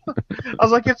 I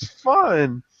was like, it's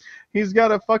fun. He's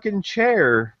got a fucking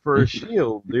chair for a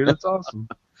shield, dude. It's awesome.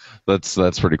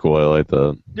 That's pretty cool. I like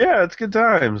that. Yeah, it's good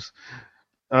times.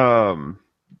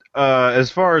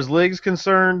 As far as League's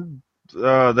concerned,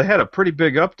 they had a pretty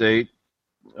big update.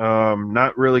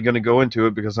 Not really going to go into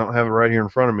it because I don't have it right here in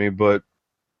front of me, but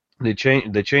they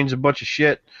changed a bunch of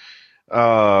shit.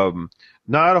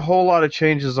 Not a whole lot of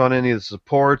changes on any of the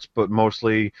supports, but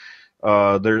mostly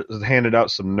they handed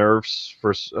out some nerfs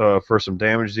for some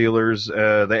damage dealers.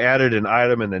 They added an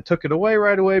item and then took it away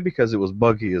right away because it was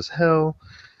buggy as hell.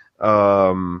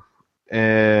 And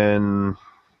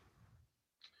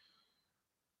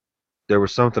there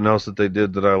was something else that they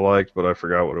did that I liked, but I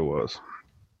forgot what it was.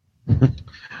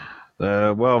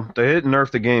 Well, they didn't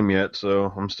nerf the game yet,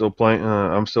 so I'm still playing.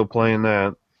 I'm still playing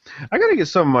that. I gotta get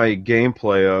some of my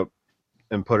gameplay up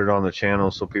and put it on the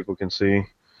channel so people can see.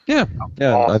 Yeah,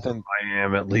 yeah. Awesome I think I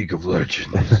am at League of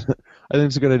Legends. I think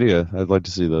it's a good idea. I'd like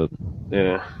to see that.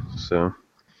 Yeah. So,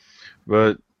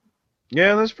 but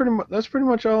yeah, that's pretty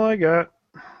much all I got.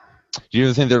 Do you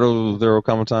ever think there'll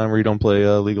come a time where you don't play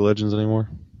League of Legends anymore,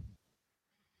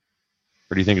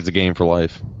 or do you think it's a game for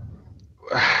life?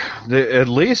 At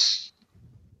least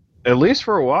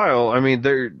for a while. I mean,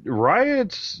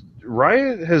 Riot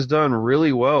has done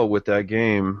really well with that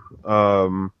game.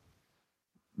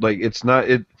 Like it's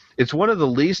one of the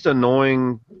least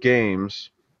annoying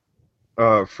games,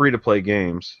 free to play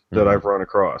games that I've run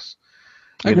across.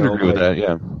 I can agree with that.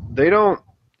 Yeah, they don't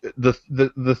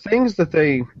the things that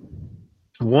they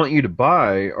want you to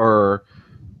buy are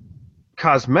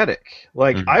cosmetic.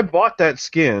 Like I bought that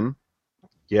skin.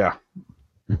 Yeah.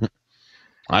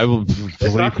 I will.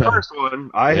 It's not the first one.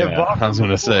 I have bought. I was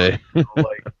going to say.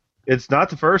 Like, it's not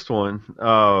the first one.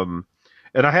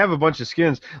 And I have a bunch of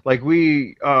skins. Like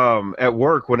we at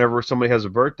work, whenever somebody has a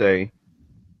birthday,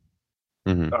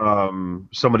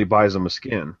 somebody buys them a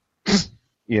skin.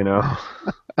 You know,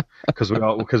 because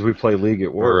we play League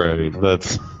at work. Right.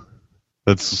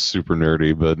 That's super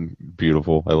nerdy, but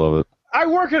beautiful. I love it. I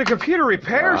work at a computer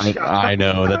repair shop. I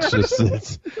know. That's just.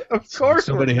 Of course.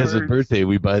 Somebody has a birthday,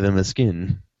 we buy them a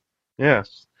skin. Yeah.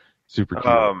 Super cute.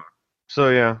 So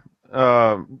yeah.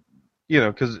 You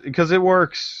know, because it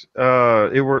works.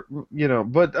 You know,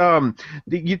 but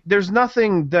there's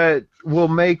nothing that will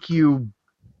make you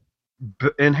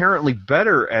inherently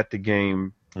better at the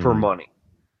game for money.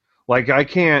 Like I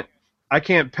can't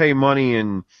pay money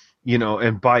and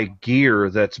buy gear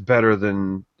that's better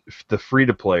than the free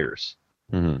to players.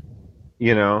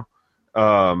 You know,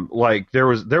 like there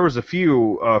was a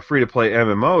few free to play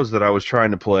MMOs that I was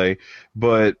trying to play,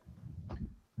 but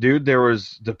dude, there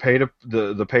was the pay to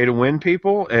win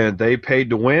people, and they paid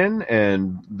to win,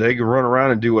 and they could run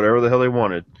around and do whatever the hell they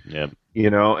wanted. Yeah. You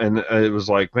know, and it was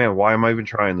like, man, why am I even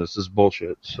trying this? This is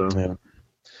bullshit. So.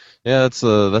 Yeah, that's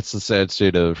the sad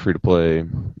state of free to play,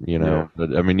 you know. Yeah.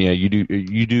 But I mean, yeah, you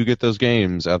do get those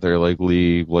games out there like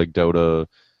League, like Dota.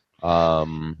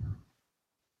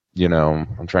 You know,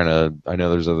 I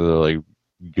know there's other like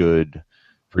good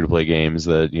free to play games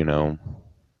that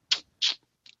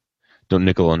don't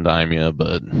nickel and dime you,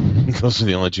 but those are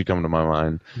the only two come to my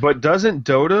mind. But doesn't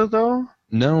Dota though?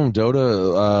 No,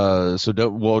 Dota.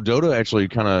 Dota actually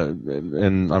kind of,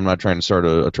 and I'm not trying to start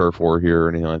a turf war here or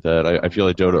anything like that. I feel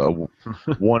like Dota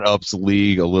one-ups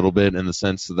League a little bit in the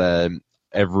sense that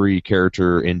every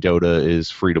character in Dota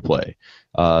is free to play.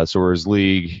 So whereas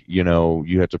League, you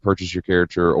have to purchase your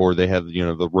character, or they have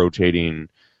the rotating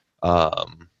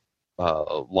lineup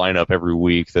every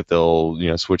week that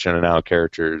they'll switch in and out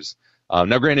characters.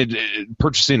 Now, granted,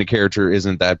 purchasing a character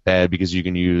isn't that bad because you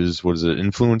can use,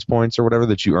 influence points or whatever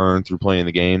that you earn through playing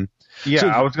the game. Yeah,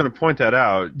 I was going to point that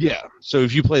out. Yeah, so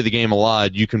if you play the game a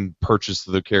lot, you can purchase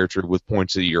the character with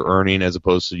points that you're earning as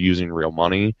opposed to using real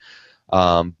money.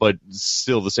 But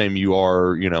still the same, you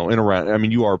are,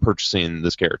 you are purchasing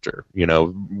this character,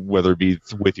 whether it be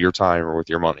with your time or with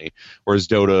your money. Whereas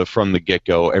Dota, from the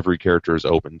get-go, every character is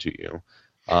open to you.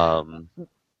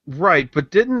 Right,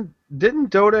 but didn't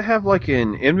Dota have like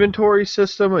an inventory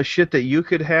system of shit that you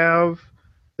could have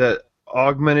that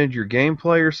augmented your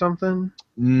gameplay or something?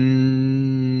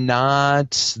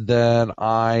 Not that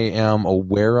I am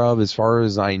aware of. As far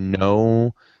as I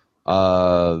know,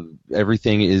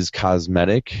 everything is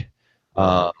cosmetic.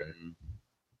 Okay.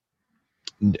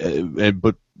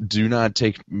 But don't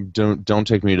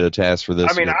take me to task for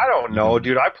this. I mean, I don't know,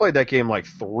 dude. I played that game like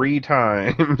 3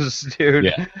 times, dude.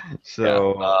 Yeah.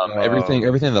 So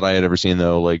everything that I had ever seen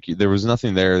though, like there was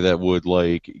nothing there that would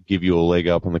like give you a leg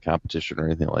up on the competition or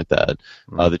anything like that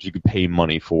that you could pay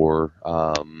money for.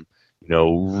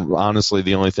 Honestly,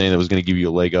 the only thing that was going to give you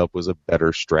a leg up was a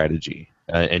better strategy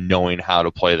and knowing how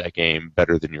to play that game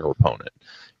better than your opponent.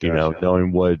 Gotcha.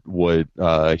 Knowing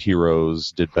what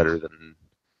heroes did better than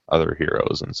other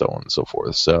heroes and so on and so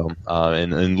forth. So,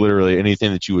 and literally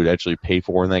anything that you would actually pay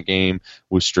for in that game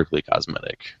was strictly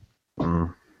cosmetic.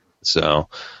 So,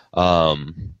 but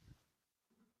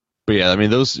yeah, I mean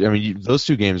those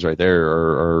two games right there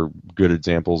are good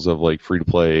examples of like free to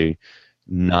play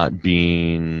not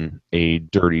being a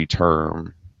dirty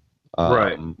term,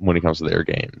 right, when it comes to their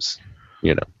games,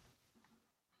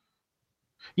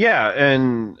 Yeah,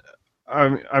 and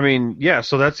I mean, yeah.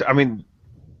 So that's, I mean,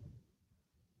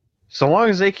 so long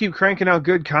as they keep cranking out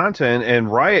good content,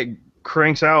 and Riot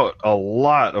cranks out a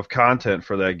lot of content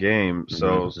for that game,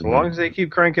 so long as they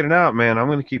keep cranking it out, man, I'm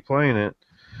going to keep playing it.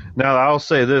 Now, I'll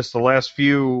say this: the last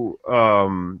few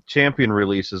Champion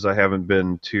releases, I haven't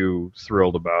been too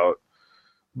thrilled about,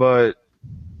 but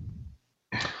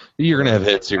you're gonna have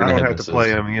hits. You're I gonna don't have to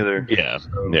play them either. Yeah,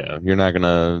 so. Yeah. You're not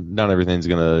gonna. Not everything's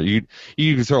gonna. You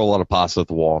can throw a lot of pasta at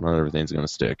the wall. Not everything's gonna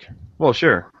stick. Well,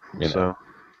 sure. So.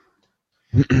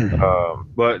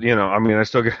 But I mean, I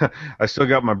still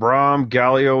got my Braum,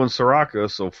 Galio, and Soraka.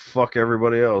 So fuck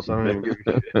everybody else. I don't even give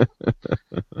a shit.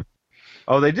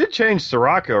 Oh, they did change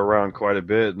Soraka around quite a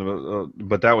bit,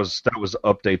 but that was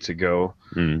updates ago.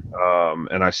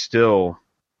 And I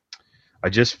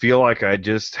just feel like I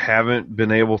just haven't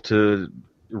been able to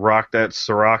rock that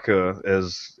Soraka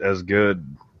as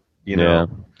good.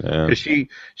 Because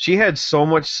she had so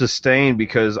much sustain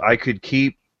because I could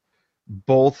keep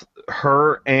both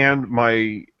her and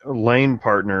my lane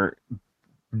partner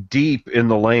deep in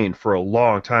the lane for a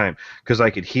long time because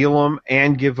I could heal them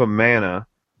and give them mana.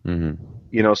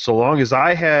 So long as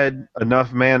I had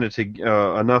enough mana to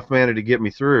get me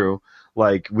through,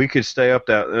 like we could stay up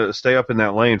in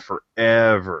that lane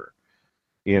forever.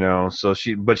 So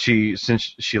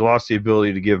since she lost the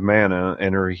ability to give mana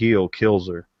and her heal kills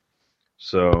her.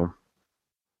 So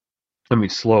I mean,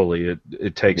 slowly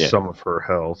it takes some of her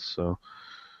health. So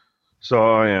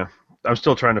yeah, I'm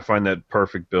still trying to find that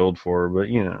perfect build for her, but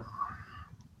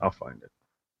I'll find it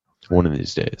one of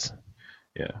these days.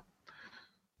 Yeah,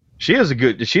 she is a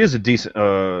decent.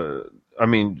 I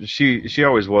mean, she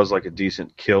always was like a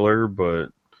decent killer,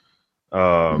 but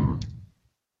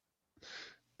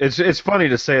it's funny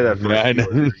to say that for a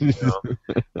killer,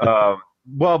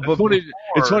 well, but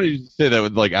it's funny to say that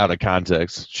with like out of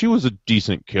context. She was a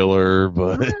decent killer,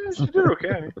 but she did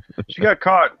okay. She got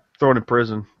caught, thrown in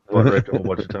prison, a whole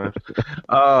bunch of times.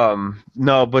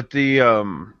 No, but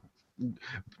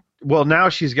well, now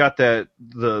she's got the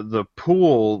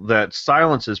pool that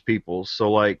silences people.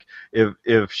 So like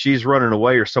if she's running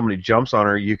away or somebody jumps on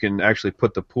her, you can actually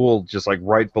put the pool just like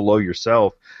right below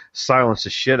yourself, silence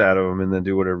the shit out of them, and then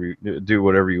do whatever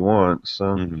you want.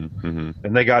 So and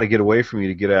they got to get away from you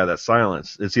to get out of that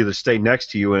silence. It's either stay next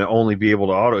to you and only be able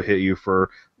to auto hit you for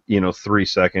 3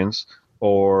 seconds,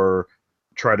 or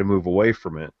try to move away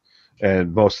from it.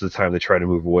 And most of the time they try to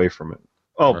move away from it.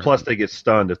 Oh, right. Plus they get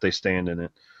stunned if they stand in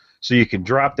it. So you can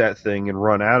drop that thing and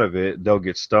run out of it. They'll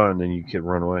get stunned, and you can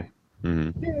run away.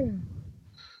 Yeah.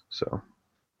 So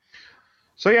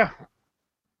yeah.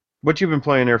 What you been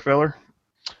playing there, feller?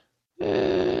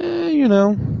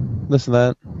 This and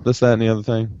that, and the other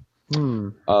thing.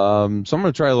 So I'm going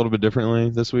to try a little bit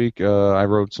differently this week. I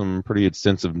wrote some pretty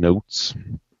extensive notes.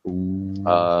 And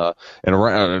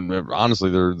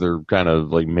honestly, they're kind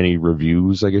of like mini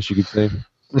reviews, I guess you could say.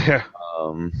 Yeah.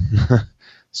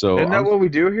 So isn't that what we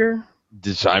do here?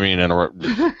 I mean,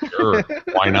 sure,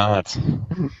 why not?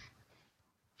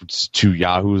 It's 2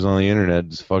 yahoos on the internet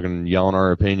just fucking yelling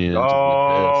our opinions.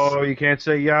 Oh, you can't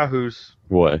say yahoos.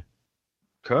 What?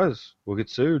 'Cause we'll get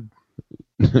sued.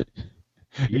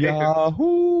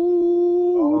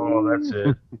 Yahoo! Oh, that's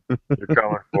it. They're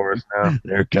coming for us now.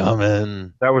 They're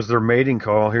coming. That was their mating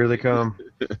call. Here they come.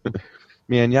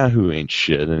 Man, Yahoo ain't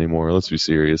shit anymore. Let's be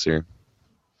serious here.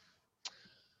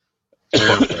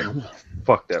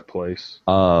 Fuck that place.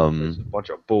 It's a bunch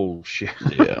of bullshit.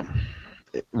 Yeah.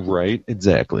 Right?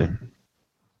 Exactly.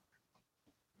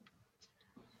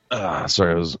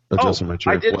 Sorry, I was adjusting my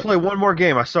chair. I did play one more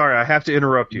game. I'm sorry, I have to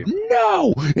interrupt you.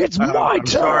 No! It's my turn!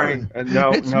 Sorry.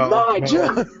 No, it's my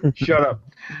turn! Shut up.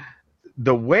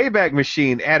 The Wayback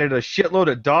Machine added a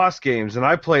shitload of DOS games, and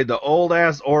I played the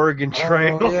old-ass Oregon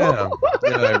Trail. Oh, yeah.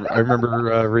 I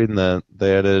remember reading that.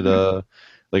 They added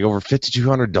like over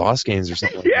 5,200 DOS games or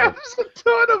something. Yeah, Like there's a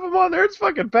ton of them on there. It's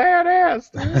fucking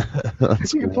badass, dude. that.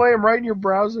 That's You can cool. play them right in your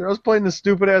browser. I was playing the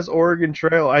stupid ass Oregon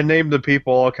Trail. I named the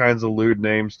people all kinds of lewd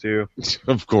names too.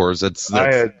 Of course, that's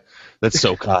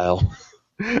so Kyle.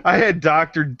 I had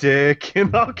Dr. Dick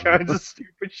and all kinds of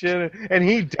stupid shit, and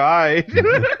he died.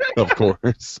 Of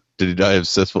course. Did he die of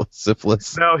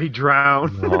syphilis? No, he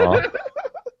drowned. Aw.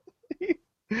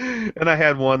 And I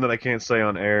had one that I can't say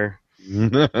on air.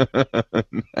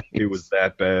 He was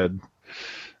that bad.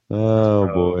 Oh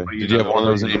boy! but you Did you have know, one of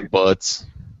those named Butts?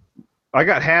 I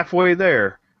got halfway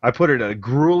there. I put it at a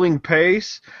grueling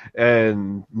pace,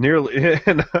 and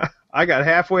and I got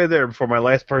halfway there before my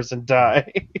last person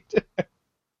died.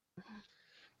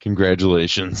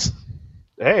 Congratulations!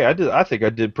 Hey, I think I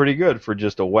did pretty good for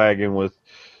just a wagon with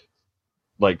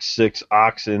like 6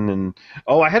 oxen, and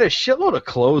I had a shitload of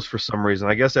clothes for some reason.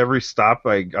 I guess every stop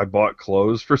I bought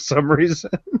clothes for some reason.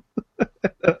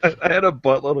 I had a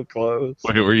buttload of clothes.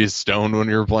 Wait, were you stoned when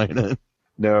you were playing it?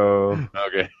 No,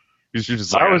 Okay. You should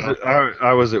just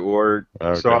I was at work,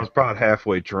 Okay. so I was probably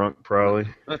halfway drunk, probably.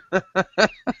 I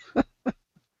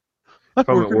If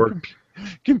I'm at work.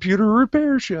 Computer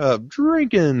repair shop,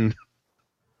 drinking.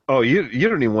 Oh, you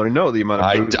don't even want to know the amount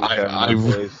of booze we have in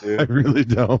that place, dude. I really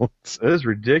don't. It is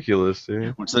ridiculous,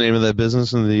 dude. What's the name of that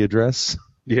business and the address?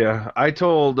 Yeah, I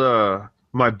told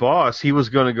my boss he was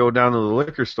going to go down to the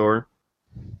liquor store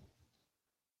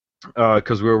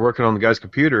because we were working on the guy's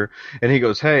computer, and he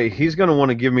goes, "Hey, he's going to want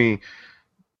to give me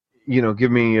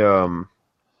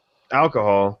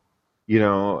alcohol,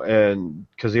 and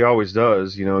because he always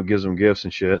does, gives him gifts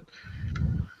and shit."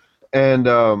 And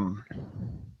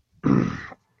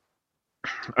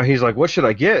he's like, "What should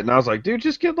I get?" And I was like, "Dude,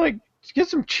 just get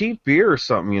some cheap beer or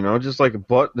something, just like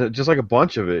a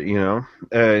bunch of it,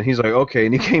 And he's like, "Okay."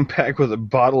 And he came back with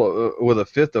with a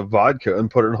fifth of vodka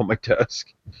and put it on my desk.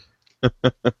 And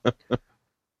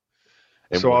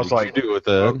So what I was did like, you do with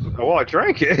that? "Well, I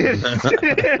drank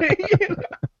it."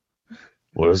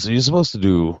 What is you supposed to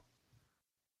do?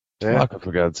 Yeah. Vodka,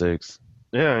 for God's sakes.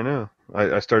 Yeah, I know.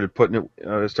 I started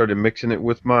mixing it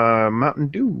with my Mountain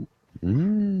Dew.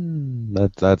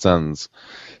 That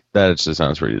just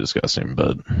sounds pretty disgusting,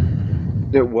 but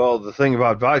Yeah, well, the thing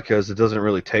about vodka is it doesn't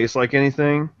really taste like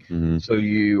anything, so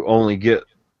you only get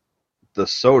the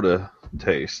soda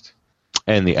taste.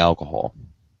 and the alcohol.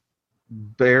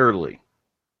 Barely.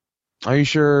 Are you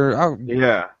sure?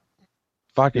 Yeah.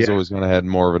 Vodka's Yeah. always going to have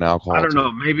more of an alcohol. I don't to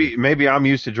know. it. Maybe I'm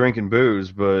used to drinking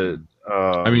booze, but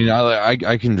I mean,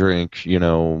 I can drink,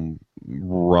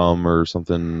 rum or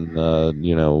something,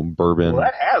 bourbon. well,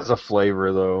 that has a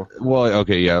flavor though. Well,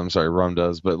 okay, yeah, I'm sorry, rum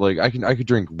does, but like I could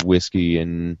drink whiskey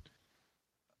and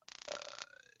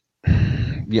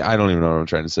yeah, I don't even know what I'm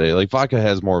trying to say. Like vodka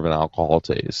has more of an alcohol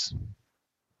taste.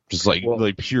 Just like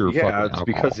pure Yeah, fucking it's alcohol.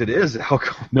 because it is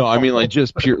alcohol. No, I mean like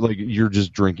just pure like you're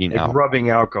just drinking Like alcohol. rubbing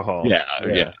alcohol.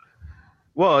 Yeah.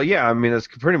 Well, yeah, I mean that's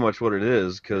pretty much what it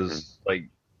is because like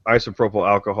isopropyl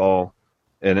alcohol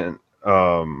and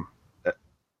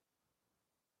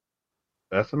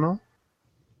ethanol.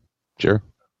 Sure.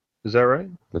 Is that right?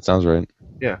 That sounds right.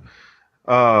 Yeah.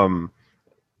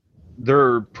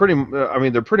 They're pretty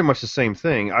much the same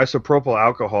thing. Isopropyl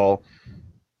alcohol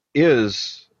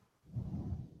is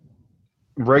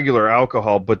regular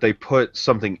alcohol, but they put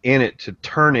something in it to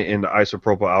turn it into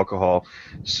isopropyl alcohol.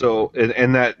 So,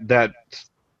 and that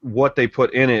what they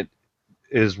put in it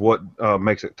is what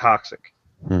makes it toxic.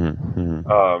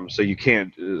 So you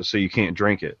can't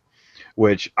drink it,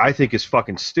 which I think is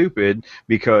fucking stupid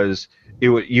because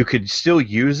you could still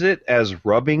use it as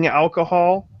rubbing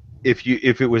alcohol if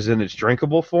it was in its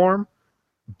drinkable form.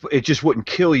 It just wouldn't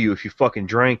kill you if you fucking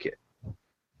drank it,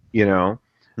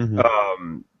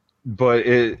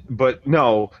 But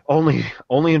no, only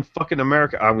in fucking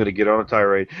America. I'm gonna get on a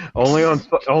tirade. Only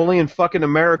in fucking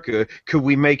America could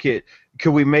we make it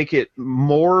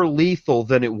more lethal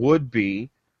than it would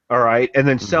be. All right, and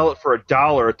then sell it for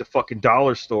 $1 at the fucking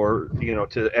dollar store,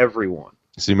 to everyone.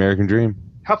 It's the American dream.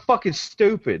 How fucking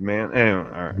stupid, man. Anyway,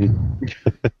 all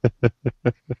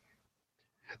right.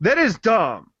 That is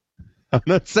dumb. I'm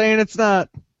not saying it's not.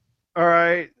 All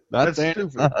right. Not That's saying stupid.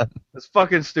 it's not. That's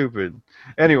fucking stupid.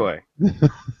 Anyway,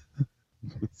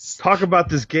 talk about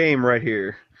this game right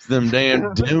here. It's them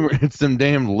damn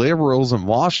liberals in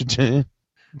Washington.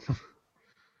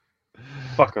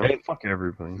 Fuck them. Fuck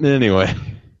everybody. Anyway,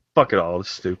 Fuck it all. It's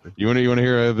stupid. you want to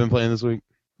hear what I've been playing this week?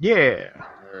 Yeah.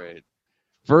 All right.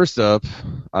 First up,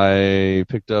 I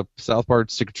picked up South Park: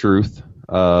 Stick of Truth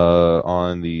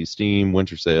on the Steam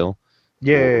Winter Sale.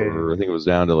 Yeah. I think it was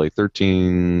down to like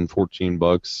 $13,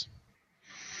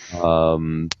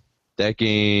 $14. That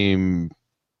game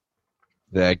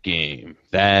That game.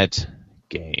 That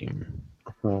game.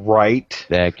 Right.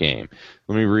 That game.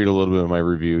 Let me read a little bit of my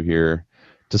review here.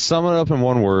 To sum it up in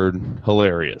one word,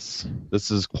 hilarious.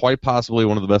 This is quite possibly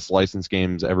one of the best licensed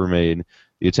games ever made.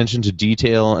 The attention to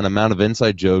detail and amount of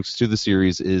inside jokes to the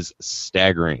series is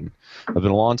staggering. I've been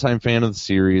a longtime fan of the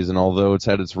series, and although it's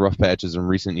had its rough patches in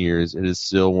recent years, it is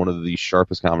still one of the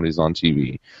sharpest comedies on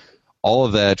TV. All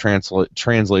of that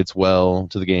translates well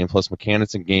to the game, plus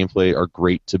mechanics and gameplay are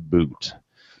great to boot.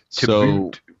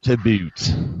 To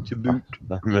boot.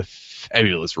 I'm a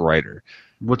fabulous writer.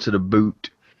 What's it a boot?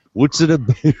 What's it a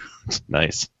boot?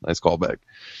 Nice callback.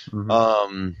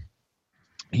 Mm-hmm.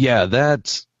 Yeah,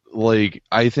 that, like,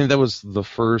 I think that was the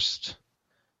first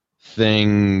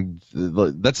thing.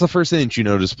 That's the first thing that you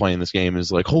notice playing this game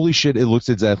is like, holy shit, it looks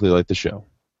exactly like the show.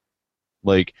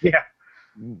 Like, Yeah.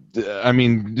 I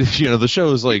mean, you know, the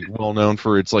show is like well known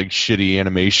for its like shitty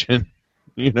animation,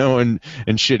 you know, and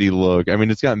shitty look. I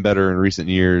mean, it's gotten better in recent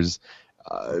years,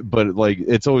 but like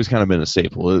it's always kind of been a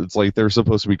staple. It's like they're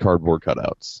supposed to be cardboard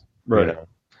cutouts, Right. You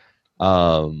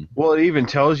know? Well, it even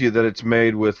tells you that it's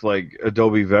made with like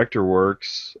Adobe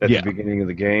Vectorworks at the beginning of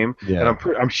the game, Yeah. and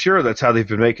I'm sure that's how they've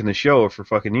been making the show for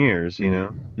fucking years, you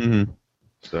know. Mm-hmm.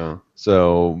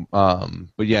 So,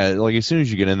 but yeah, like as soon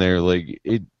as you get in there, like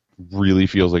it really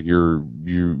feels like you're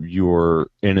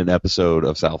in an episode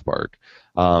of South Park.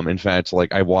 In fact,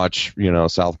 like I watch, you know,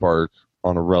 South Park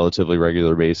on a relatively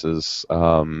regular basis,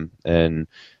 and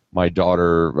my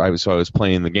daughter, I was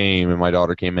playing the game, and my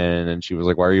daughter came in, and she was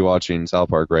like, "Why are you watching South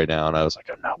Park right now?" And I was like,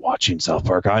 "I'm not watching South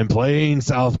Park. I'm playing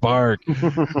South Park."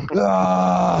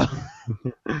 Ah!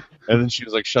 And then she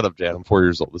was like, "Shut up, Dad. I'm 4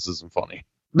 years old. This isn't funny."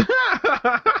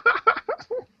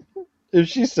 if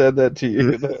she said that to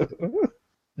you,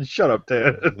 shut up,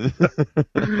 Dad.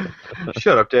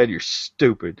 Shut up, Dad. You're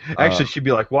stupid. Actually, she'd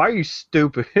be like, "Why are you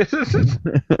stupid?"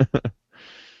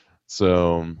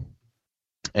 So,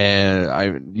 and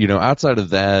I, you know, outside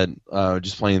of that,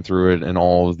 just playing through it and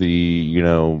all of the, you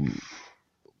know,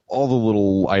 all the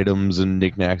little items and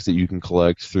knickknacks that you can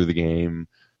collect through the game.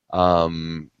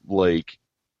 Like,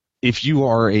 if you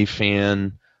are a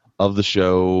fan of the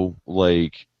show,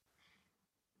 like,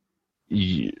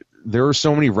 there are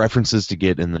so many references to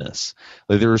get in this.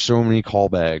 Like, there are so many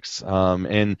callbacks,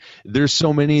 and there's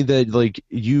so many that like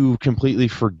you completely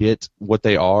forget what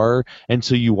they are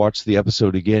until you watch the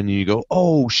episode again and you go,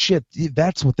 "Oh shit,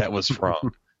 that's what that was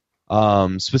from."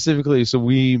 Specifically, so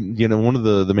we, you know, one of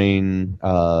the main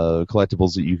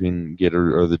collectibles that you can get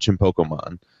are the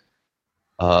Chimpokomon.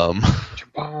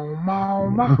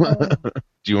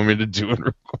 Do you want me to do it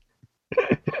real quick?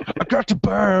 I got to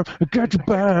burn,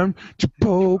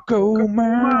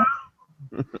 Chimpokomon.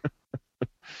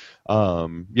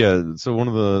 Yeah, so one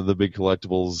of the big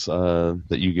collectibles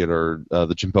that you get are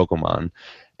the Chimpokomon,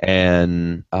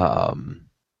 and that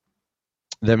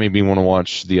made me want to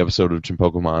watch the episode of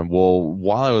Chimpokomon. Well,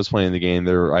 while I was playing the game,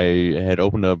 I had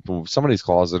opened up somebody's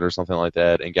closet or something like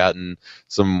that and gotten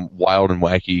some wild and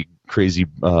wacky, crazy.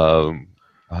 What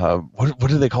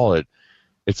do they call it?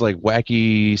 It's like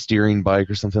wacky steering bike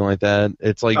or something like that.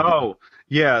 It's like oh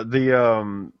yeah,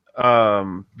 the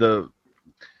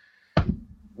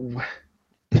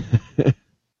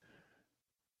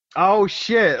oh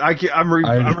shit! I'm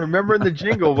remembering the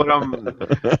jingle, but I'm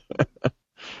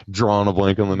drawing a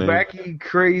blank on the name.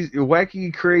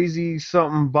 Wacky crazy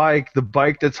something bike. The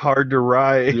bike that's hard to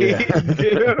ride. Yeah.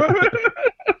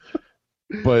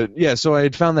 But yeah, so I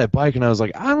had found that bike and I was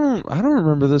like, I don't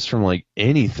remember this from like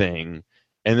anything.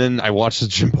 And then I watched the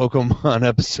Chimpokomon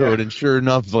episode, and sure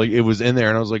enough, like it was in there,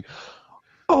 and I was like,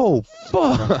 "Oh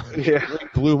fuck!" Yeah, it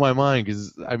like, blew my mind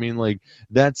because I mean, like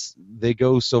they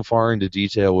go so far into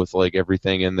detail with like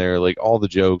everything in there, like all the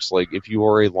jokes. Like if you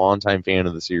are a longtime fan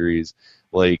of the series,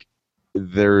 like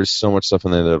there's so much stuff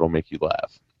in there that'll make you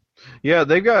laugh. Yeah,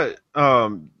 they got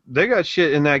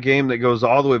shit in that game that goes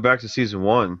all the way back to season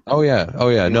 1. Oh yeah.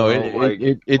 No,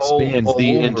 it spans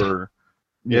the entire.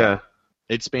 Yeah.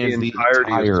 It spans the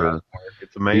entirety of South Park.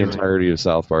 It's amazing. The entirety of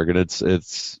South Park, and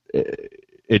it's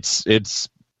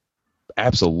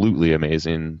absolutely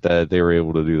amazing that they were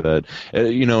able to do that.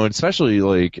 You know, especially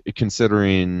like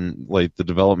considering like the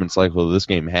development cycle this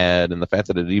game had, and the fact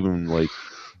that it even like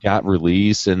got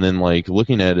released, and then like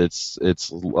looking at its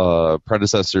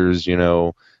predecessors, you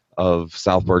know, of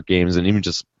South Park games, and even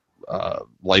just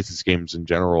licensed games in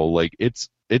general. Like it's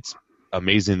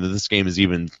amazing that this game is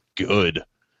even good.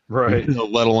 Right.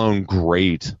 Let alone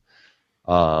great.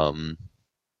 Yeah,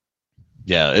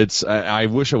 I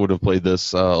wish I would have played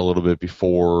this a little bit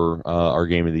before our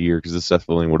game of the year, because this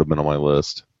definitely would have been on my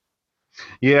list.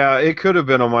 Yeah, it could have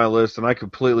been on my list, and I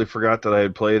completely forgot that I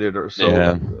had played it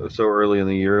so early in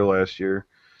the year last year.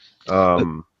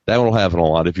 That will happen a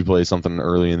lot if you play something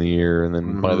early in the year, and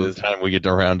then by Mhm. the time we get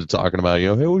around to talking about, hey,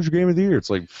 what was your game of the year? It's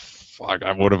like, fuck,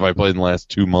 what have I played in the last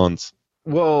 2 months?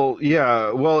 Well,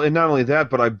 yeah, well, and not only that,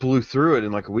 but I blew through it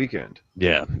in like a weekend.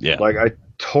 Yeah. Like I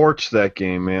torched that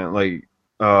game, man. Like,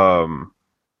 um,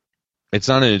 It's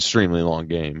not an extremely long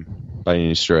game by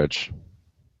any stretch.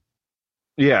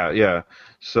 yeah.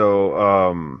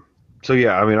 So, so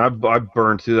yeah, I mean, I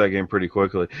burned through that game pretty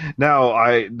quickly. Now,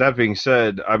 that being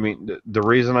said, I mean, the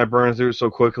reason I burned through it so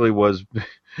quickly was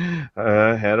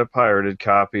I had a pirated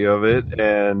copy of it,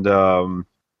 and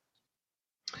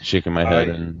Shaking my head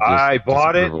and I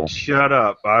bought it. disapproval. Shut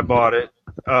up! I bought it.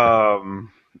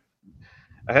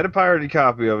 I had a pirated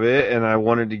copy of it, and I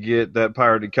wanted to get that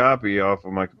pirated copy off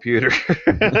of my computer,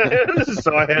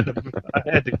 so I had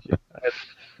to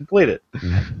complete it.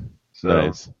 So,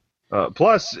 Nice.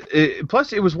 plus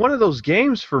it was one of those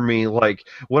games for me. Like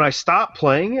when I stopped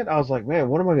playing it, I was like, man,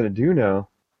 what am I going to do now?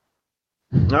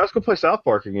 Now let's go play South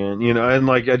Park again, and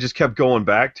like I just kept going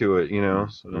back to it,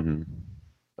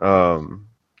 So,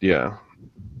 yeah,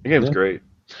 the game's great.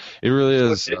 It really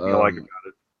So is. what didn't you like about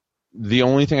it? The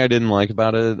only thing I didn't like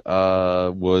about it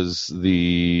was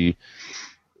the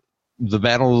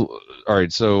battle. All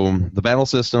right, so the battle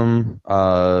system,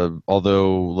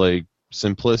 although like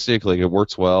simplistic, like it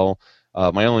works well.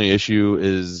 My only issue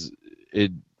is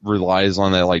it relies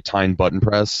on that like timed button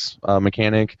press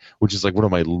mechanic, which is like one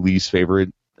of my least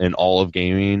favorite in all of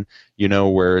gaming.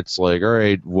 Where it's like, all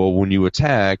right, well, when you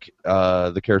attack,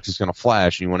 the character's gonna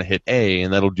flash, and you want to hit A,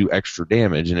 and that'll do extra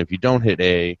damage. And if you don't hit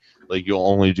A, like you'll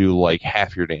only do like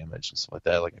half your damage and stuff like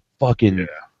that. Like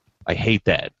I hate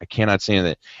that. I cannot stand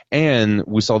it. And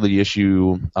we saw the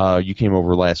issue. You came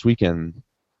over last weekend,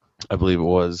 I believe it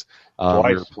was.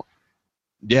 Twice.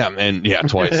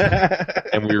 Twice.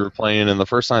 And we were playing, and the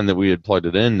first time that we had plugged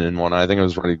it in, and when I think I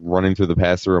was running through the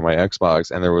pass-through of my Xbox,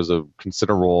 and there was a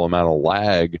considerable amount of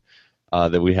lag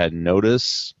that we hadn't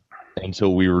noticed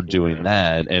until we were doing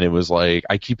that, and it was like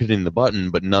I keep hitting the button,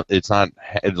 but it's not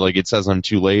like it says I'm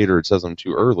too late or it says I'm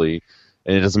too early,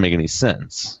 and it doesn't make any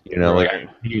sense. Like I'm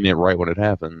hitting it right when it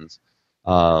happens.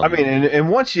 I mean,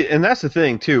 and that's the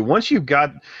thing too. Once you've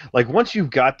got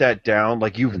that down,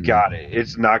 like you've got it.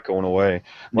 It's not going away.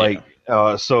 Like,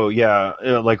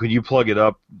 like when you plug it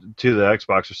up to the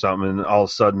Xbox or something, and all of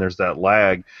a sudden there's that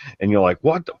lag, and you're like,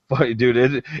 "What the fuck,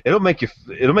 dude?" It'll make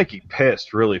you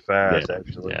pissed really fast,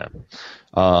 actually. Yeah.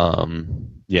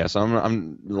 So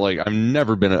I'm like I've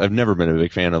never been a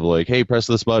big fan of like, hey, press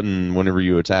this button whenever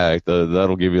you attack.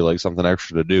 That'll give you like something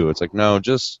extra to do. It's like, no,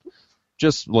 just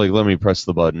like let me press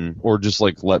the button, or just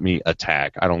like let me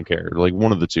attack. I don't care. Like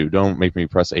one of the two. Don't make me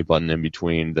press a button in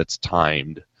between that's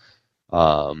timed.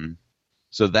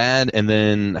 So that, and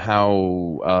then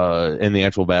how in the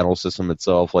actual battle system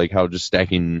itself, like how just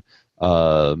stacking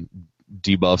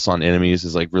debuffs on enemies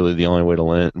is like really the only way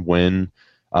to win.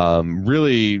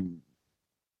 Really,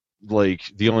 like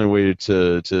the only way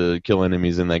to kill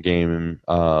enemies in that game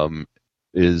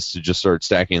is to just start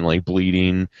stacking like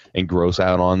bleeding and gross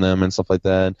out on them and stuff like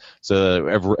that. So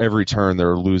every turn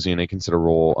they're losing a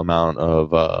considerable amount of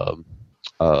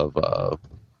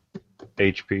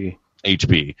HP,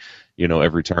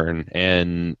 every turn.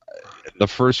 And the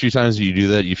first few times you do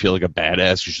that, you feel like a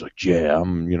badass. You're just like, yeah,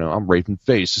 I'm raping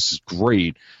face. This is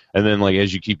great. And then like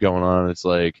as you keep going on, it's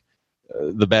like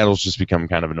the battles just become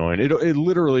kind of annoying. It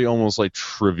literally almost like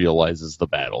trivializes the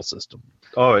battle system.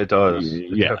 Oh, it does.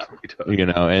 It Does.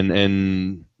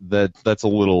 And that's a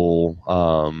little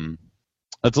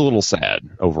sad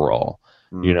overall.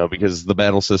 Because the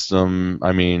battle system,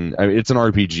 I mean, it's an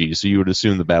RPG, so you would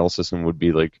assume the battle system would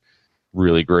be like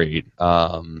really great.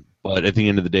 But at the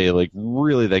end of the day, like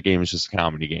really that game is just a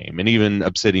comedy game. And even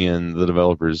Obsidian, the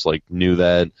developers, like knew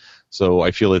that. So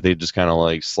I feel like they just kind of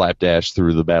like slapdash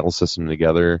through the battle system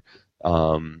together.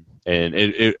 And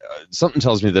it something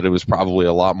tells me that it was probably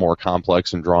a lot more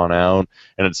complex and drawn out.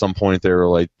 And at some point they were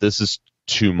like, this is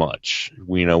too much.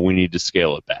 We need to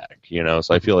scale it back.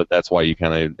 So I feel like that's why you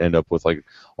kind of end up with like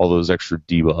all those extra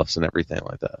debuffs and everything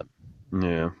like that.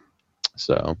 Yeah.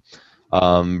 So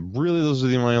really those are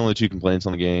my only two complaints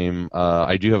on the game.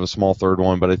 I do have a small third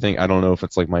one, but I don't know if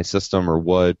it's like my system or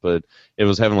what, but it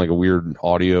was having like a weird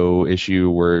audio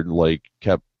issue where it like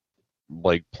kept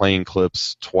like playing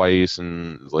clips twice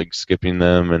and like skipping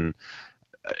them, and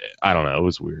I don't know, it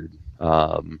was weird.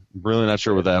 Really not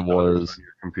sure what that was.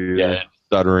 Your computer. Yeah,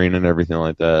 stuttering and everything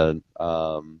like that.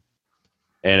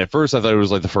 And at first I thought it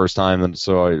was like the first time, and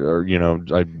so I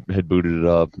had booted it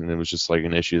up, and it was just like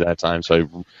an issue that time. So I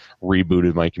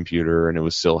rebooted my computer, and it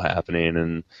was still happening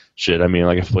and shit. I mean,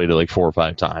 like I've played it like 4 or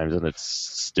 5 times, and it's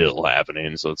still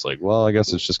happening. So it's like, well, I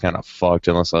guess it's just kind of fucked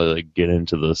unless I like get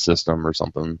into the system or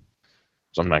something.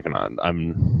 So I'm not gonna.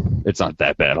 It's not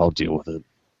that bad. I'll deal with it.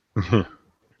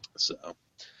 So,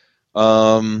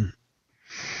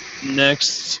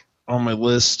 next on my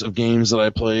list of games that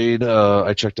I played,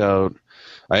 I checked out.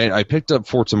 I picked up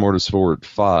Forza Motorsport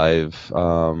 5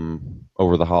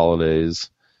 over the holidays,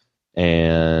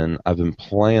 and I've been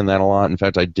playing that a lot. In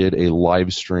fact, I did a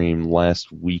live stream last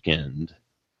weekend,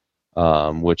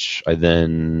 which I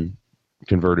then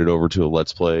converted over to a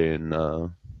Let's Play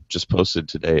and just posted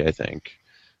today, I think,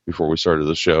 before we started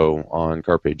the show on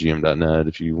CarpeGM.net.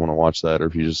 If you want to watch that, or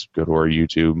if you just go to our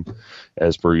YouTube,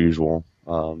 as per usual,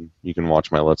 you can watch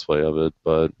my Let's Play of it.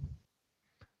 But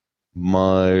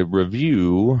my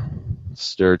review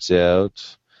starts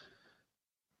out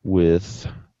with,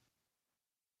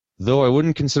 though I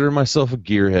wouldn't consider myself a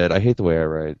gearhead, I hate the way I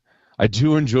write, I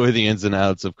do enjoy the ins and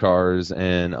outs of cars,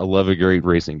 and I love a great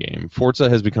racing game. Forza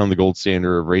has become the gold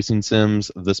standard of racing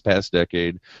sims this past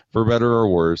decade, for better or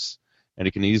worse, and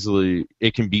it can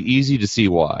be easy to see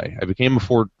why. I became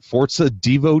a Forza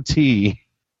devotee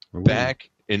back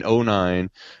in 2009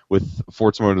 with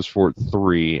Forza Motorsport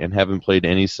 3 and haven't played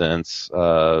any since.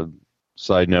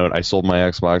 Side note, I sold my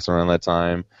Xbox around that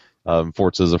time.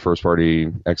 Forza is a first-party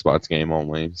Xbox game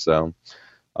only, so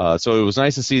it was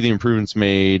nice to see the improvements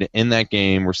made in that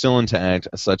game were still intact,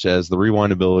 such as the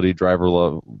rewindability, driver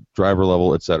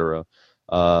level, etc.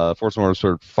 Forza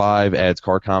Motorsport 5 adds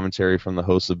car commentary from the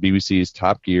hosts of BBC's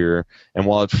Top Gear, and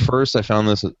while at first I found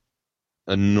this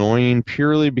annoying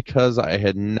purely because I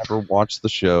had never watched the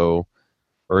show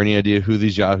or any idea who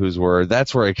these yahoos were,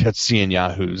 that's where I kept seeing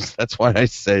yahoos. That's why I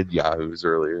said yahoos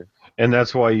earlier. And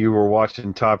that's why you were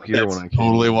watching Top Gear when I came.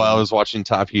 Totally why I was watching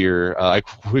Top Gear. I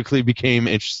quickly became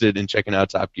interested in checking out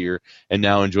Top Gear, and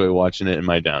now enjoy watching it in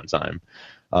my downtime.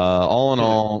 All in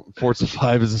all, Forza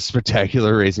 5 is a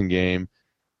spectacular racing game. ...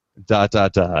 But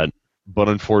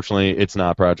unfortunately, it's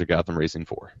not Project Gotham Racing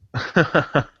 4.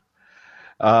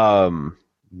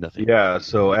 Nothing. Yeah,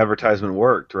 so advertisement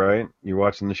worked, right? You're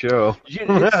watching the show.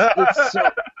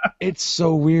 It's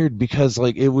so weird because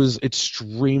like it was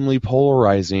extremely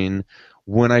polarizing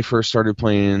when I first started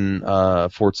playing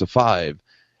Forza 5.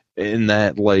 In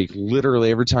that, like,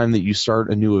 literally every time that you start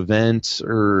a new event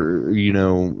or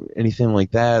anything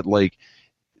like that, like,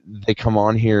 they come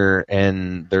on here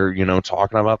and they're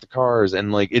talking about the cars,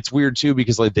 and like it's weird too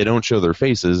because like they don't show their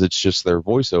faces, it's just their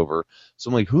voiceover. So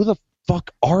I'm like, who the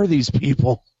fuck are these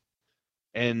people?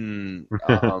 And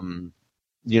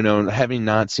having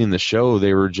not seen the show,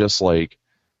 they were just like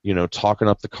talking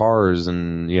up the cars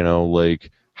and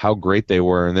like how great they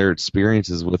were and their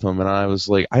experiences with them, and I was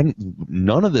like,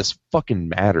 none of this fucking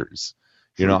matters.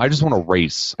 I just want to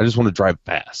race, I just want to drive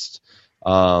fast.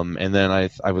 And then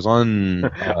I was on.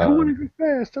 I want to go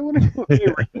fast. I want to go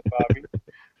Bobby.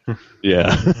 Yeah.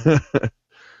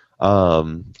 I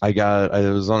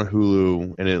was on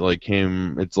Hulu and it like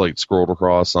it's like scrolled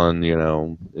across on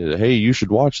hey, you should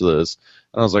watch this,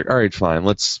 and I was like, all right, fine,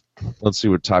 let's see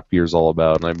what Top Gear's all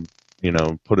about, and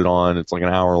I put it on. It's like an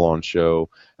hour-long show,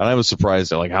 and I was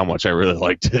surprised at like how much I really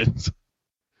liked it.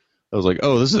 I was like,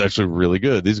 oh, this is actually really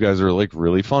good. These guys are like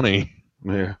really funny.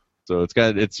 Yeah. So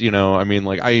I mean,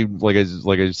 like I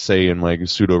say in my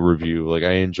pseudo review, like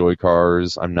I enjoy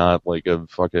cars. I'm not like a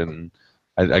fucking,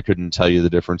 I couldn't tell you the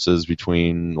differences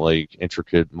between like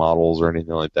intricate models or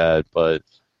anything like that, but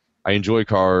I enjoy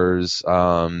cars.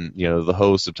 The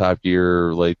hosts of Top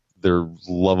Gear, like they're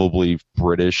lovably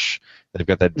British. They've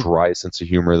got that dry sense of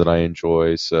humor that I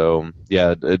enjoy. So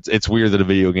yeah, it's weird that a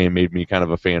video game made me kind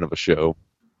of a fan of a show.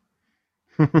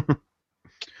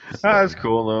 That's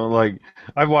cool though. Like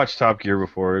I've watched Top Gear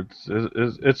before.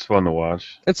 It's fun to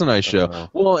watch. It's a nice show.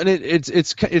 Well, and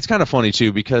it's kind of funny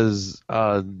too because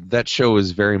that show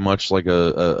is very much like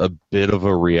a bit of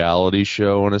a reality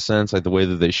show in a sense, like the way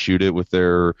that they shoot it with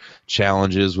their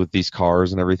challenges with these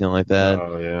cars and everything like that.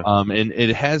 Oh yeah. And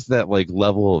it has that like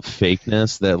level of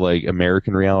fakeness that like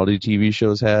American reality TV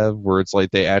shows have, where it's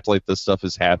like they act like this stuff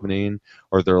is happening,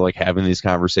 or they're like having these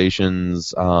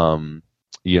conversations.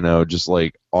 Just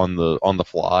like on the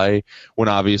fly, when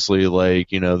obviously like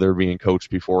they're being coached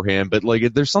beforehand, but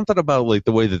like there's something about like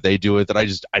the way that they do it that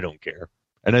I don't care,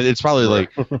 and it's probably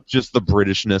like just the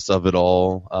Britishness of it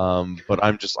all. But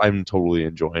I'm totally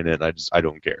enjoying it. I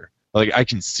don't care. Like I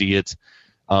can see it,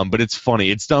 but it's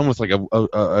funny. It's done with like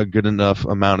a good enough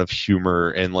amount of humor,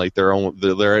 and like they're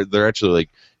actually like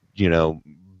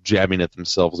jabbing at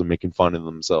themselves and making fun of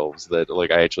themselves that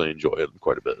like I actually enjoy it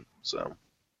quite a bit. So,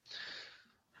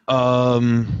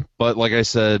 but like I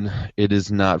said, it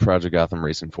is not Project Gotham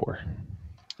Racing 4.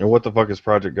 And what the fuck is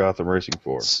Project Gotham Racing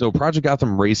for? So Project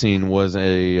Gotham Racing was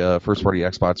a first-party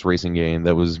Xbox racing game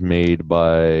that was made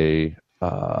by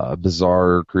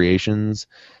Bizarre Creations,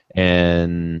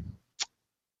 and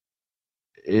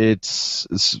it's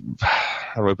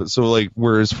how do I put it? So like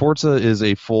whereas Forza is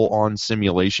a full-on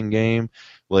simulation game,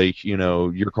 like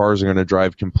your cars are going to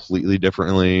drive completely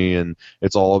differently, and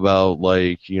it's all about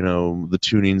like the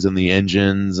tunings and the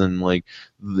engines, and like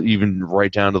even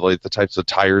right down to like the types of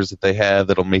tires that they have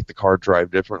that'll make the car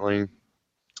drive differently.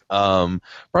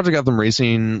 Project Gotham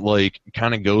Racing like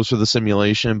kind of goes for the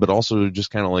simulation, but also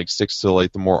just kind of like sticks to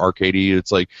like the more arcadey.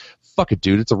 It's like, fuck it,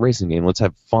 dude, it's a racing game. Let's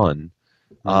have fun.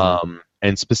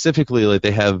 And specifically, like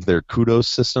they have their kudos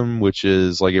system, which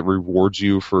is like it rewards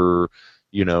you for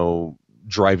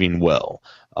driving well.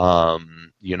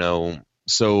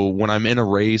 So when I'm in a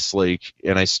race, like,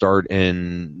 and I start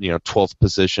in 12th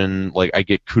position, like I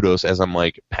get kudos as I'm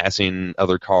like passing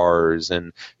other cars,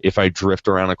 and if I drift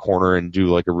around a corner and do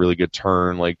like a really good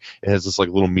turn, like it has this like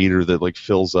little meter that like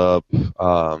fills up.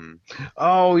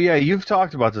 Oh yeah, you've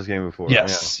talked about this game before.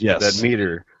 Yes, yeah. yes. That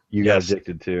meter you got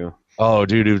addicted to. Oh,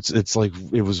 dude, it's like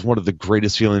it was one of the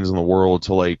greatest feelings in the world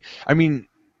to like. I mean,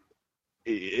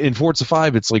 in Forza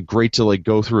 5, it's like great to like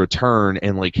go through a turn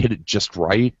and like hit it just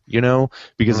right,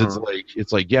 because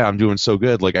it's like yeah, I'm doing so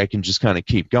good, like I can just kind of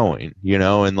keep going,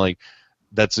 and like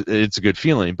it's a good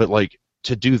feeling. But like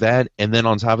to do that, and then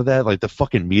on top of that, like the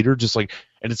fucking meter just like,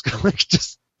 and it's like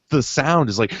just the sound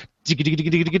is like,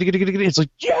 it's like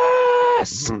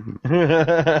yes,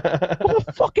 oh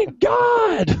fucking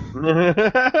god.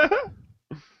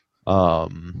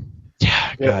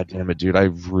 Yeah, god damn it, dude. I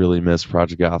really miss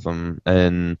Project Gotham.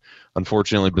 And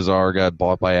unfortunately, Bizarre got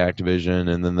bought by Activision,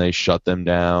 and then they shut them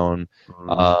down.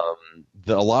 A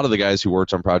lot of the guys who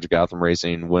worked on Project Gotham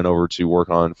Racing went over to work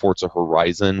on Forza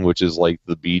Horizon, which is like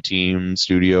the B-Team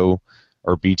studio,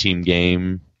 or B-Team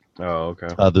game. Oh, okay.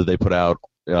 That they put out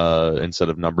instead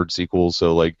of numbered sequels.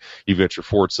 So, like, you've got your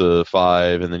Forza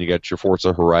 5, and then you got your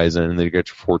Forza Horizon, and then you got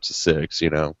your Forza 6,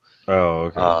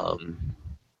 Oh, okay.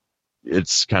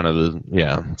 It's kind of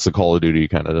it's the Call of Duty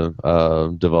kind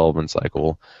of development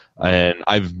cycle, and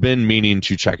I've been meaning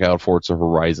to check out Forza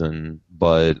Horizon,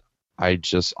 but I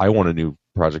want a new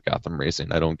Project Gotham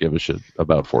Racing. I don't give a shit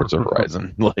about Forza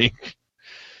Horizon. Like,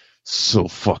 so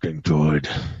fucking good.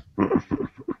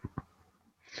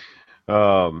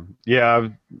 Yeah,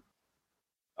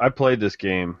 I played this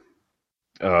game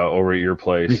over at your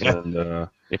place, and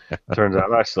turns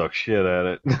out I suck shit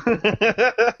at it.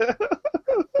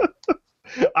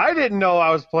 I didn't know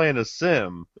I was playing a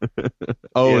sim.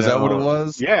 Oh, is that what it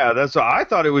was? Yeah, that's what I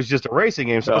thought. It was just a racing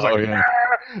game. So I was like,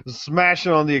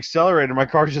 smashing on the accelerator. My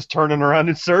car's just turning around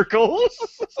in circles.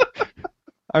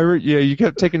 You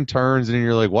kept taking turns, and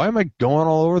you're like, why am I going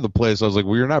all over the place? I was like,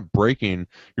 well, you're not braking.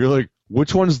 You're like,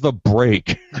 which one's the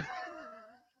brake?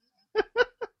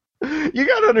 You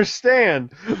got to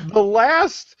understand, the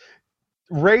last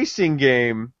racing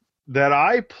game that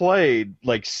I played,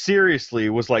 like, seriously,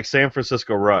 was like San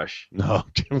Francisco Rush. No,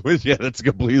 yeah, that's a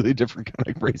completely different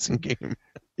kind of racing game.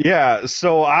 Yeah,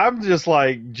 so I'm just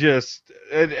like,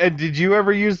 and did you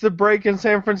ever use the brake in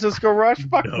San Francisco Rush?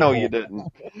 Fuck no, you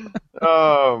didn't.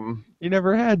 You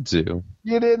never had to.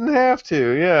 You didn't have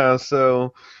to, yeah,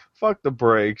 so fuck the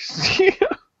brakes.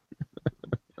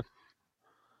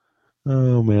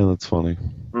 Oh, man, that's funny.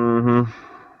 Mm-hmm.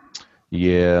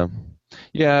 Yeah.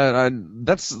 Yeah,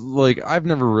 that's like I've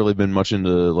never really been much into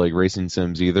like racing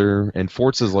sims either, and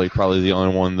Forza's like probably the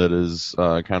only one that has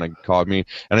kind of caught me.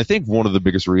 And I think one of the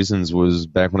biggest reasons was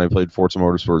back when I played Forza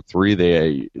Motorsport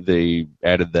 3, they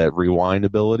added that rewind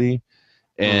ability,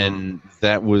 and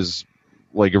that was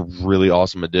like a really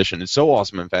awesome addition. It's so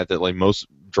awesome, in fact, that like most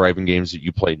driving games that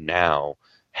you play now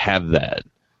have that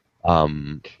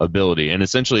ability. And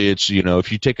essentially it's,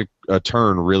 if you take a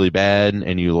turn really bad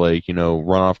and you like,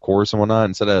 run off course and whatnot,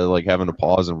 instead of like having to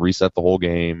pause and reset the whole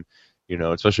game,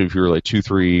 especially if you're like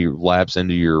 2-3 laps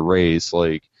into your race,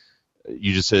 like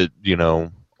you just hit,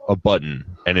 a button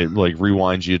and it like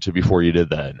rewinds you to before you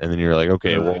did that. And then you're like,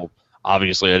 okay, well,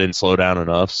 obviously I didn't slow down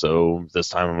enough, so this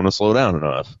time I'm going to slow down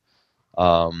enough.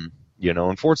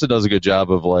 And Forza does a good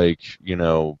job of like,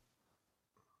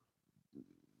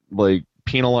 like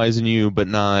penalizing you, but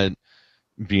not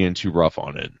being too rough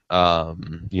on it.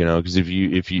 Because if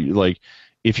you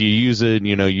use it,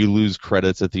 you lose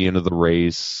credits at the end of the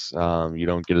race. You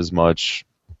don't get as much.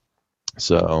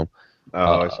 So,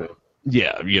 I see.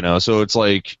 Yeah, so it's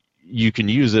like you can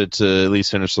use it to at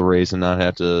least finish the race and not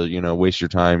have to, waste your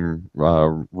time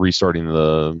restarting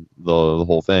the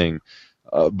whole thing.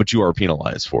 But you are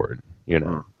penalized for it,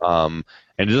 and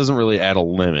it doesn't really add a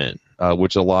limit,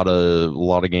 which a lot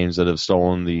of games that have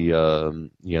stolen the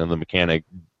the mechanic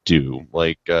do.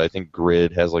 Like I think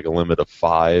Grid has like a limit of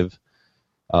 5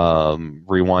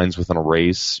 rewinds within a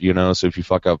race, so if you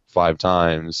fuck up 5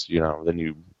 times, then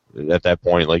you, at that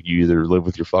point, like, you either live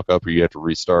with your fuck up or you have to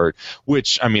restart,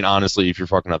 which, I mean, honestly, if you're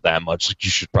fucking up that much, like, you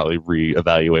should probably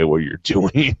reevaluate what you're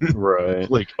doing. Right.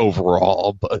 Like,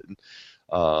 overall, but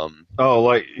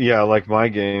like my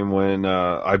game when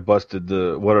I busted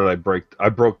what did I break? I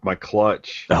broke my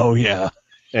clutch. Oh yeah.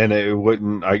 And it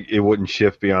wouldn't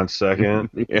shift beyond second.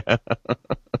 Yeah.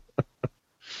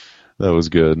 That was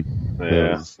good.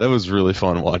 Yeah. That was really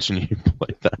fun watching you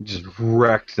play that. Just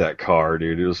wrecked that car,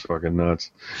 dude. It was fucking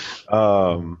nuts.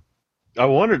 I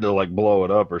wanted to like blow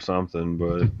it up or something,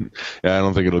 but yeah, I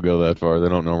don't think it'll go that far. They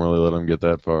don't normally let them get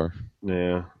that far.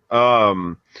 Yeah.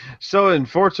 So in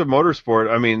Forza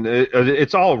Motorsport, I mean,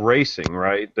 it's all racing,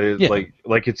 right? Yeah.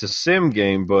 Like it's a sim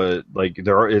game, but like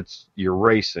you're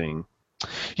racing.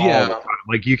 Yeah.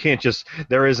 Like you can't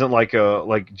there isn't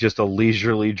just a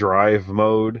leisurely drive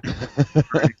mode.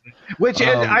 Which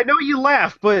and I know you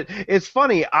laugh, but it's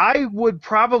funny. I would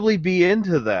probably be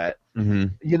into that. Mm-hmm.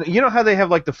 You know how they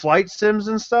have like the flight sims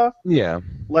and stuff? Yeah.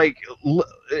 Like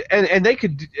and they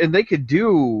could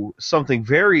do something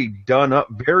done up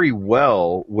very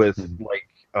well with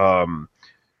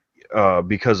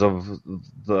because of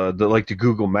the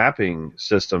Google mapping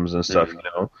systems and stuff,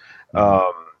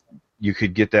 you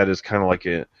could get that as kind of like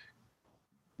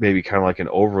an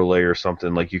overlay or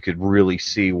something. Like you could really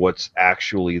see what's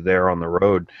actually there on the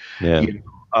road,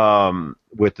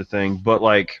 with the thing. But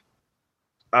like,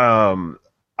 I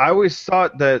always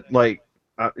thought that like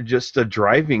just a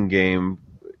driving game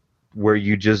where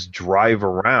you just drive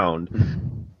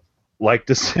around, like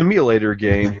the simulator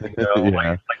game,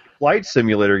 like flight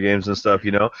simulator games and stuff,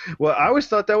 Well, I always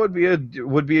thought that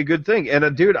would be a good thing.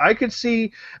 And dude, I could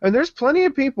see, and there's plenty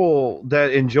of people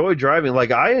that enjoy driving. Like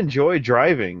I enjoy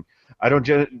driving. I don't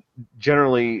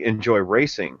generally enjoy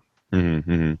racing.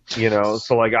 Mm-hmm.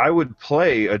 So like I would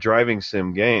play a driving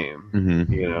sim game.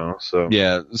 Mm-hmm. So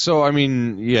yeah. So I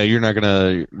mean, yeah, you're not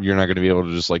gonna be able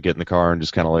to just like get in the car and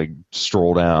just kind of like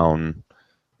stroll down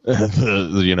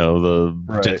the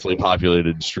right. densely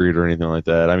populated street or anything like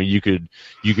that. I mean, you could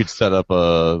set up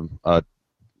a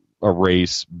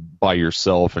race by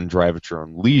yourself and drive at your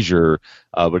own leisure,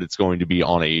 but it's going to be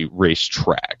on a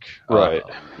racetrack, right?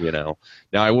 Now,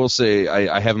 I will say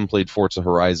I haven't played Forza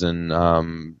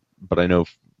Horizon, but I know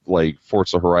like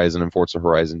Forza Horizon and Forza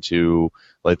Horizon 2,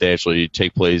 like they actually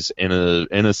take place in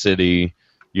a city,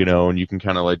 and you can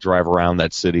kind of like drive around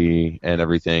that city and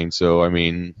everything. So I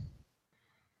mean,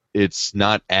 it's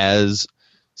not as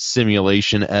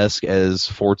simulation-esque as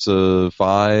Forza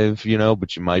 5,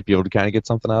 but you might be able to kind of get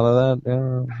something out of that.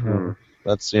 Yeah,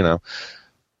 that's, no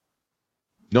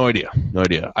idea.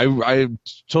 I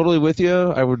totally with you.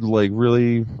 I would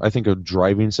I think a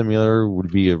driving simulator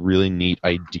would be a really neat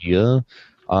idea.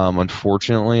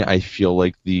 Unfortunately, I feel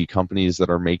like the companies that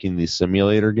are making these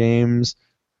simulator games,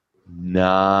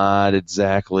 not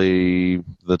exactly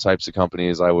the types of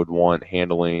companies I would want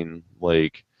handling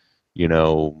I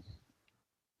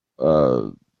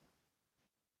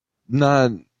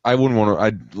wouldn't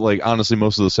want to. Honestly,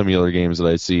 most of the simulator games that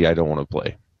I see, I don't want to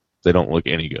play. They don't look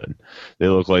any good. They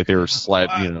look like they were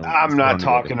slapped. I'm not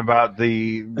talking about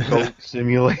the Goat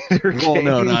Simulator. Well,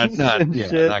 no,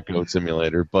 not Goat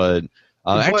Simulator, but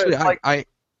actually,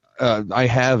 I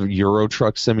have Euro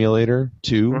Truck Simulator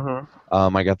too.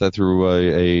 Mm-hmm. I got that through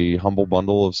a humble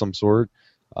bundle of some sort.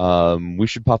 We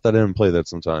should pop that in and play that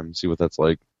sometime. See what that's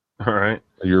like. All right.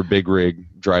 You're a big rig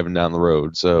driving down the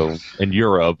road, so in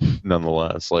Europe,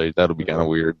 nonetheless, like that'll be kind of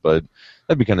weird, but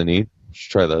that'd be kind of neat.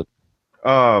 Should try that.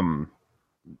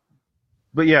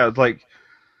 But yeah, like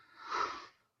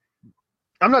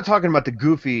I'm not talking about the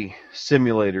goofy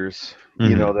simulators,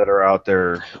 that are out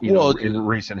there, in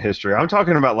recent history. I'm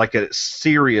talking about like a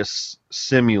serious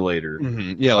simulator.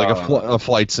 Mm-hmm. Yeah, like a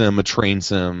flight sim, a train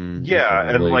sim. Yeah,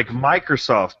 and like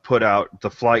Microsoft put out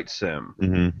the flight sim,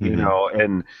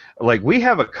 and like we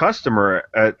have a customer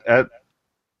at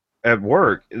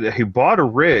work who bought a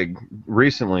rig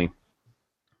recently.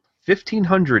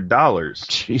 $1,500.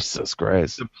 Jesus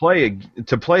Christ! To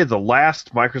play the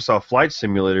last Microsoft Flight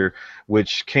Simulator,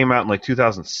 which came out in like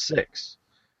 2006.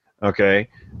 Okay,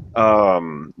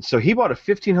 so he bought a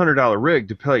 $1,500 rig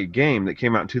to play a game that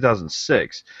came out in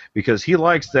 2006 because he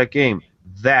likes that game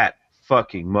that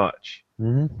fucking much.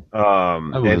 Mm-hmm.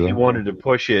 And he wanted to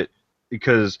push it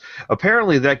because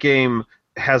apparently that game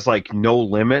has like no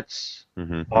limits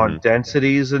on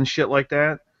densities and shit like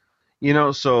that.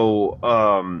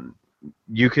 So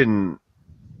you can.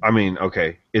 I mean,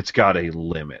 okay, it's got a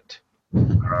limit, all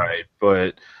right,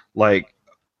 but like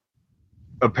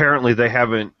apparently they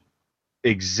haven't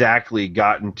exactly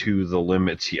gotten to the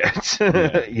limits yet,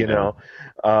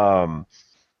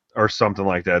 or something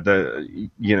like that.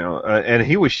 And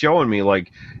he was showing me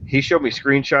he showed me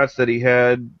screenshots that he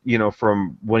had,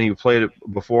 from when he played it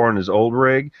before on his old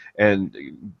rig, and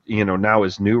now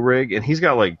his new rig, and he's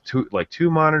got two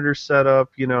monitors set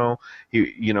up. He's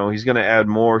going to add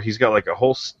more. He's got like a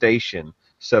whole station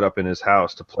set up in his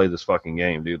house to play this fucking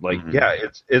game, dude. Yeah,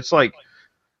 it's like,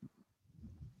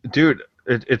 dude,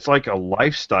 it's like a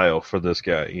lifestyle for this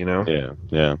guy,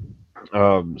 Yeah.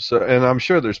 And I'm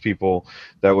sure there's people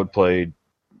that would play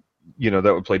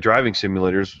driving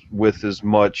simulators with as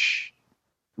much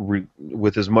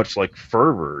like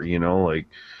fervor,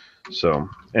 so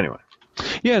anyway.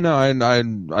 Yeah, no,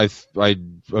 I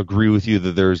agree with you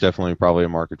that there's definitely probably a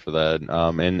market for that,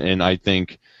 and I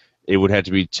think it would have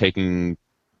to be taken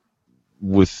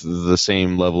with the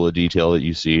same level of detail that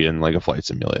you see in like a flight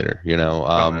simulator,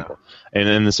 and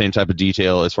in the same type of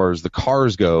detail as far as the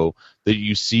cars go that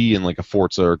you see in like a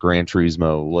Forza or Gran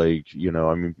Turismo.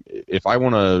 I mean, if I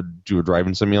want to do a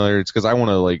driving simulator, it's because I want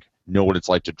to like know what it's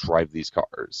like to drive these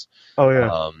cars. Oh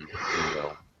yeah.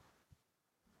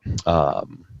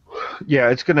 Yeah,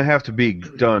 it's gonna have to be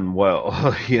done well,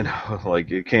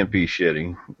 it can't be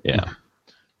shitty. Yeah.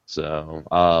 So,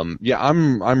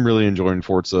 I'm really enjoying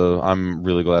Forza. I'm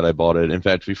really glad I bought it. In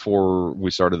fact, before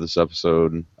we started this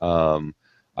episode,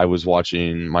 I was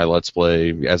watching my Let's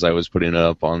Play as I was putting it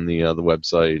up on the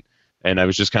website, and I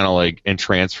was just kind of like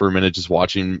entranced for a minute, just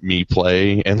watching me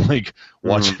play and like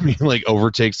watching me like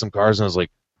overtake some cars, and I was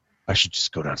like, I should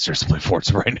just go downstairs and play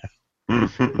Forza right now.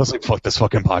 I was like, fuck this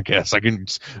fucking podcast. I can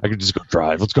just go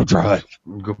drive. Let's go drive.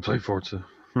 Go play Forza.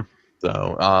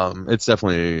 So, it's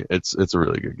definitely it's a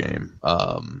really good game.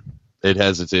 It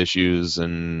has its issues,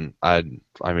 and I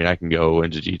mean I can go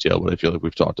into detail, but I feel like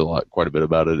we've talked quite a bit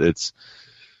about it. It's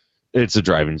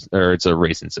a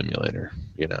racing simulator.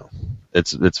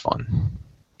 It's fun.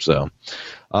 So,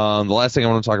 the last thing I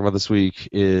want to talk about this week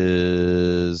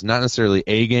is not necessarily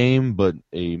a game, but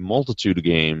a multitude of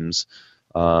games,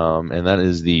 and that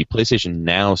is the PlayStation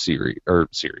Now series,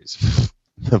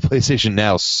 the PlayStation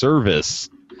Now service.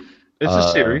 It's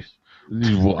a series.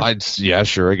 Yeah,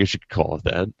 sure. I guess you could call it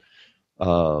that.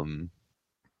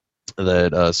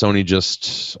 That Sony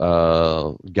just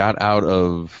got out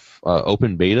of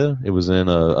open beta. It was in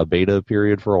a beta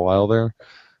period for a while there,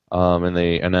 and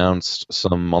they announced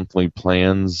some monthly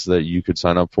plans that you could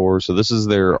sign up for. So this is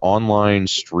their online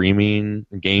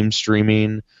game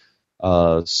streaming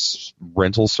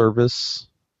rental service.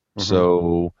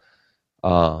 So,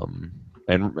 and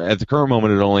at the current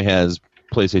moment, it only has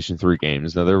PlayStation 3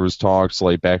 games. Now there was talks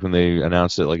like back when they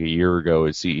announced it like a year ago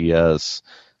at CES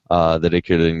that it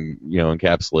could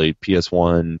encapsulate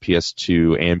PS1,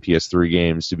 PS2, and PS3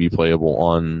 games to be playable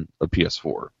on a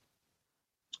PS4.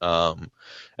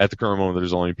 At the current moment,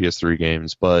 there's only PS3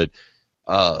 games, but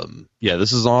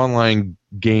this is an online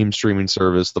game streaming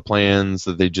service. The plans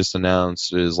that they just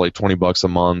announced is like $20 a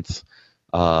month,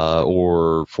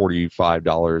 or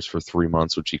 $45 for 3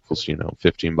 months, which equals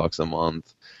 $15 a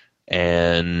month.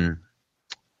 And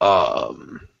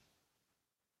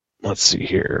let's see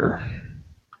here.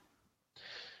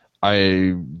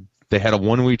 They had a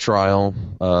 1 week trial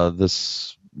for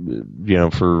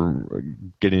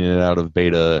getting it out of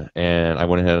beta, and I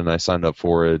went ahead and I signed up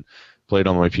for it, played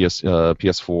on my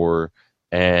PS4,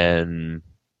 and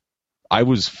I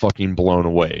was fucking blown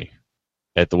away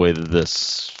at the way that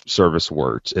this service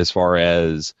worked, as far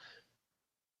as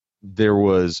there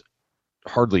was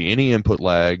hardly any input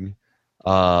lag.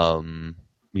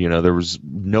 There was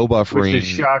no buffering, which is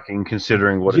shocking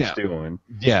considering what it's doing.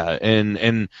 Yeah,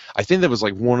 and I think that was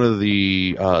like one of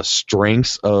the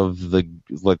strengths of the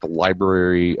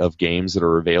library of games that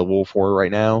are available for it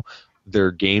right now. They're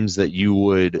games that you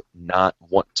would not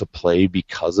want to play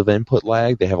because of input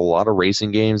lag. They have a lot of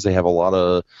racing games. They have not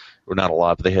a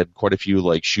lot, but they had quite a few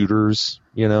like shooters.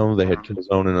 They had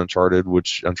Killzone and Uncharted,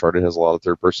 which Uncharted has a lot of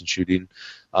third-person shooting.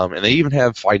 And they even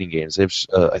have fighting games. They have,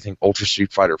 I think, Ultra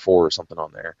Street Fighter 4 or something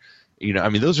on there.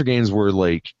 Those are games where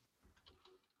like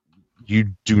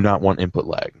you do not want input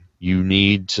lag. You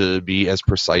need to be as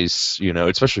precise,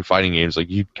 especially fighting games. Like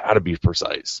you got to be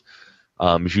precise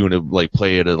if you want to like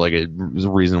play it at like a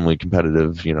reasonably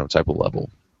competitive, type of level.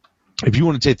 If you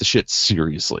want to take the shit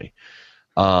seriously.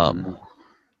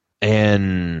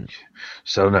 And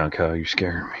So now, Kyle, you're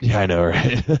scaring me. yeah, I know,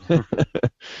 right?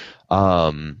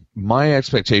 My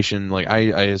expectation, like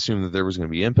I assumed that there was going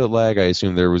to be input lag. I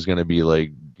assumed there was going to be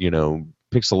like,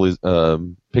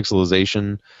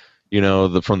 pixelization,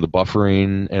 from the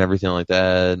buffering and everything like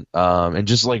that. And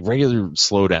just like regular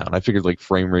slowdown. I figured like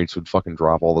frame rates would fucking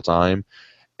drop all the time.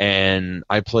 And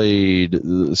I played,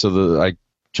 I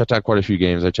checked out quite a few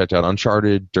games. I checked out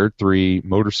Uncharted, Dirt 3,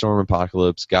 MotorStorm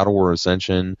Apocalypse, God of War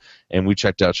Ascension, and we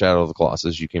checked out Shadow of the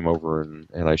Colossus. You came over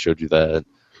and I showed you that.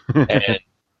 And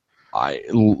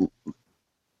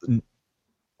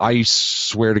I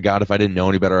swear to God, if I didn't know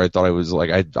any better, I thought I was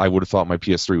like, I would have thought my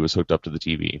PS3 was hooked up to the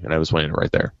TV and I was playing it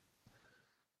right there.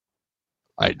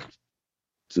 I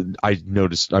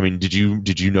noticed. I mean, did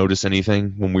you notice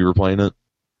anything when we were playing it?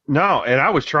 No, and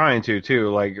I was trying to too.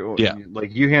 Like, Yeah.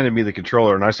 like you handed me the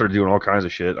controller, and I started doing all kinds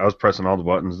of shit. I was pressing all the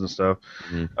buttons and stuff.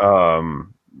 Mm-hmm.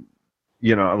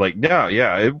 Like no,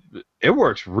 yeah, it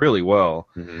works really well.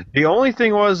 Mm-hmm. The only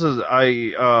thing is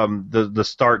the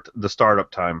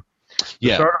startup time.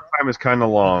 The startup time is kind of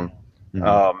long,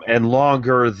 and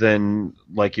longer than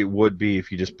like it would be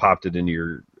if you just popped it into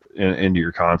your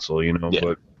console,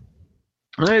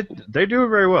 But they do it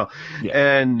very well,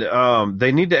 and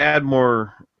they need to add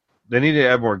more. They need to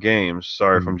add more games.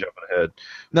 Sorry if I'm jumping ahead.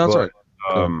 No, it's all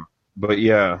right. But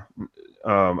yeah,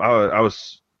 I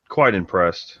was quite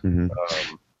impressed. Mm-hmm.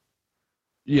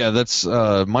 Yeah, that's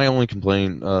my only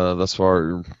complaint thus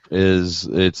far is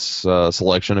its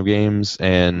selection of games,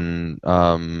 and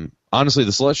honestly,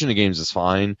 the selection of games is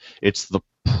fine. It's the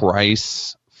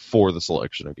price for the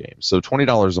selection of games. So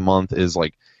 $20 a month is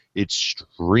like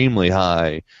extremely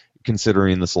high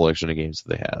considering the selection of games that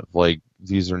they have. Like,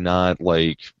 these are not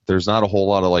like, there's not a whole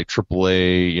lot of like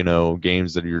AAA,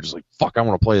 games that you're just like, fuck, I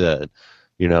want to play that.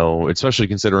 Especially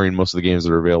considering most of the games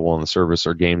that are available on the service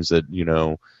are games that,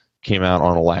 came out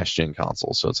on a last gen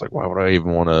console. So it's like, why would I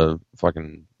even want to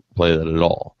fucking play that at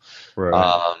all?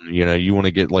 Right. You want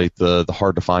to get like the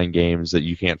hard to find games that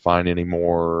you can't find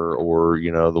anymore, or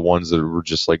the ones that were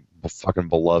just like fucking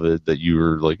beloved that you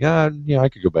were like, I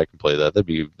could go back and play that.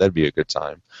 That'd be a good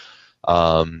time.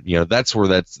 That's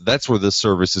where this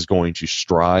service is going to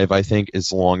strive, I think,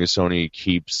 as long as Sony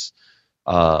keeps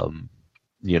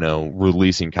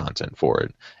releasing content for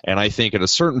it. And I think at a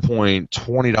certain point,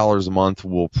 $20 a month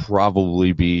will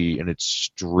probably be an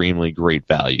extremely great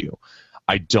value.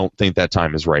 I don't think that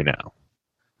time is right now.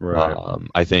 Right.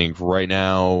 I think right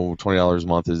now, $20 a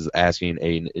month is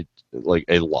asking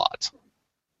a lot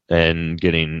and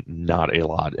getting not a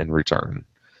lot in return.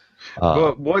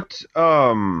 But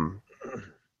how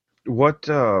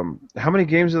many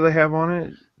games do they have on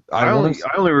it? I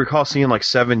only recall seeing like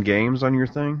 7 games on your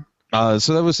thing.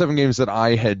 So that was 7 games that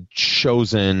I had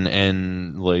chosen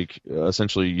and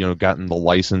essentially gotten the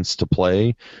license to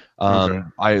play.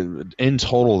 In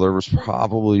total there was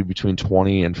probably between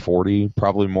 20 and 40,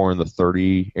 probably more in the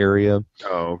 30 area.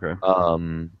 Oh, okay.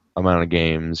 Amount of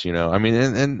games, I mean,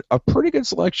 and a pretty good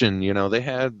selection. They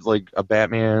had like a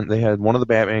Batman. They had one of the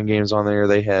Batman games on there.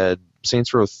 They had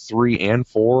Saints Row 3 and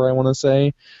 4, I want to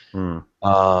say. God,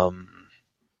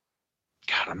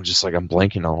 I'm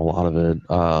blanking on a lot of it.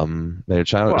 They had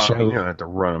you don't have to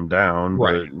run them down,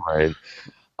 right?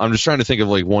 I'm just trying to think of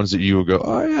like ones that you would go,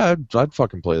 oh yeah, I'd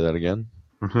fucking play that again.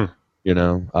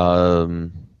 Mm-hmm.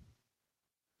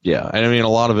 Yeah, and I mean a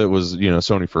lot of it was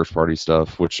Sony first party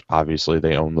stuff, which obviously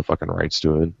they own the fucking rights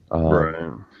to it.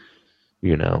 Right.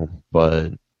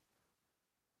 But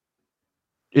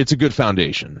it's a good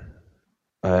foundation,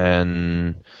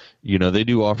 and they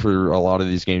do offer a lot of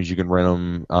these games. You can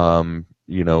rent them,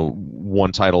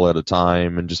 one title at a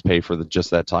time and just pay for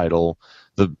just that title.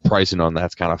 The pricing on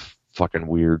that's kind of fucking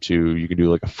weird too. You can do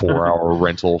like a 4-hour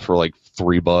rental for like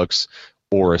 $3,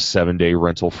 or a 7-day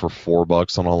rental for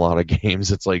 $4 on a lot of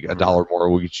games. It's like $1 more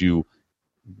will get you,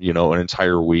 an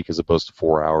entire week as opposed to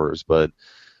 4 hours. But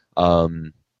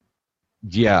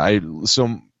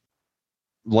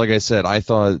like I said, I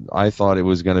thought it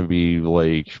was going to be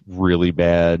like really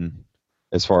bad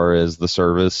as far as the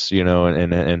service,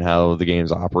 and how the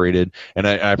games operated. And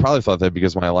I probably thought that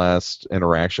because my last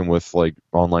interaction with like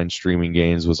online streaming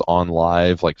games was on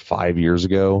Live like 5 years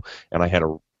ago, and I had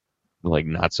a like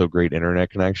not so great internet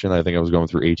connection. I think I was going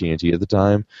through AT&T at the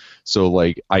time, so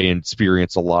like I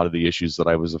experienced a lot of the issues that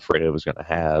I was afraid I was going to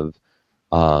have.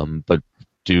 But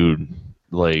dude,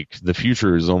 like the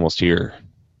future is almost here.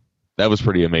 That was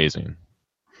pretty amazing.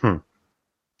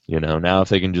 Now if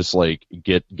they can just like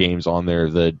get games on there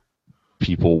that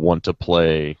people want to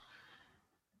play,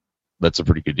 that's a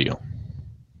pretty good deal.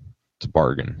 It's a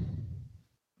bargain.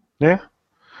 Yeah.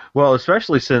 Well,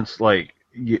 especially since like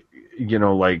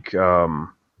like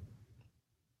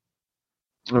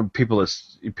people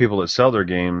that sell their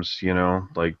games,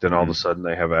 like then all of a sudden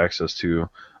they have access to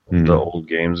the old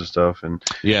games and stuff, and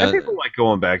people like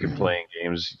going back and playing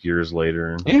games years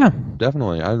later. Yeah,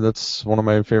 definitely. That's one of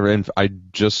my favorite. And I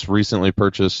just recently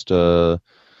purchased the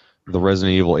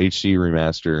Resident Evil HD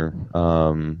remaster.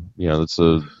 That's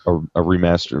a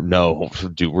remaster. No,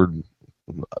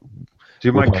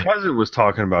 dude, my cousin was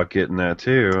talking about getting that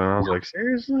too, and I was like,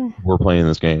 seriously? We're playing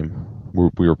this game.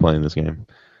 We were playing this game.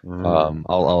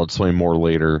 I'll explain more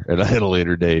later at a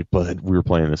later date, but we were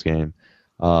playing this game.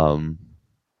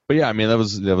 But yeah, I mean that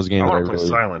was a game that I really...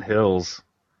 Silent Hills.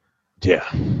 Yeah.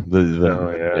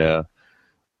 Yeah.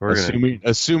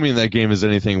 Assuming that game is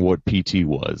anything what PT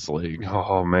was like.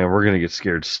 Oh man, we're gonna get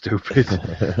scared stupid.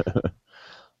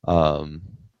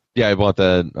 Yeah, I bought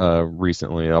that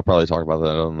recently. I'll probably talk about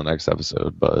that on the next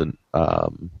episode. But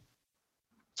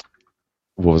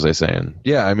what was I saying?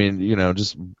 Yeah, I mean,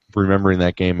 just remembering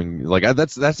that game and like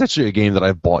that's actually a game that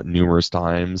I've bought numerous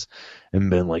times and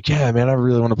been like, yeah, man, I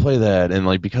really want to play that. And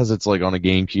like because it's like on a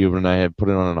GameCube and I had put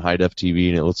it on a high def TV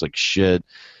and it looks like shit,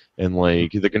 and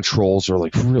like the controls are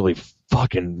like really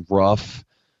fucking rough,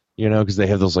 because they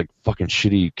have those like fucking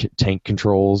shitty tank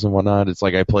controls and whatnot. It's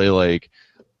like I play like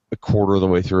a quarter of the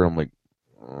way through, I'm like,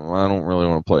 I don't really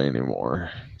want to play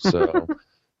anymore. So.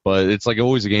 But it's like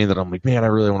always a game that I'm like, man, I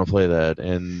really want to play that.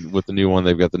 And with the new one,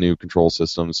 they've got the new control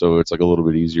system, so it's like a little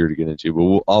bit easier to get into.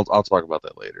 But I'll talk about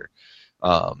that later.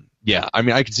 Yeah, I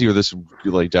mean, I can see where this would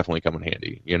like definitely come in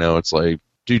handy. It's like,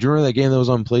 dude, do you remember that game that was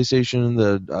on PlayStation?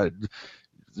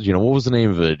 What was the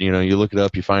name of it? You look it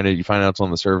up, you find out it's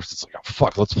on the service. It's like, oh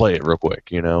fuck, let's play it real quick.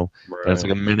 Right. And it's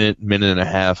like a minute and a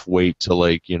half wait to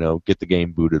like get the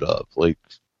game booted up. Like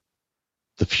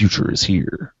the future is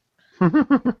here.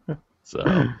 So,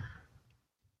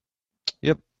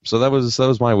 yep. So that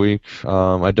was my week.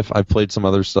 I played some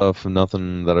other stuff,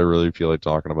 nothing that I really feel like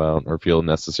talking about or feel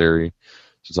necessary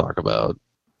to talk about.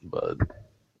 But,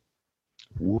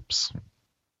 whoops.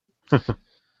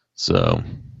 So,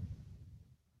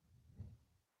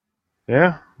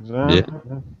 yeah,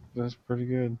 that's pretty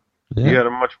good. Yeah. You had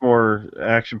a much more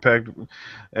action-packed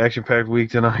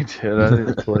week than I did. I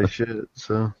didn't play shit.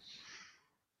 So,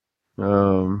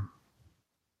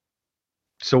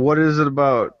 So what is it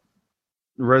about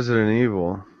Resident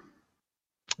Evil?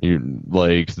 You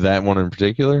like that one in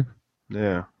particular?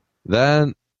 Yeah.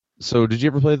 So did you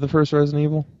ever play the first Resident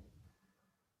Evil?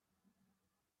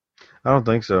 I don't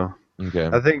think so. Okay.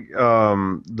 I think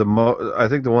I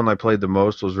think the one I played the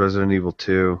most was Resident Evil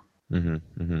 2.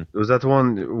 Was that the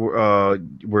one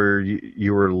where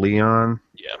you were Leon?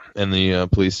 Yeah. In the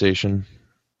police station.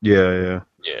 Yeah.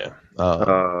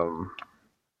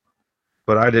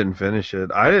 But I didn't finish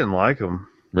it. I didn't like them.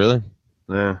 Really?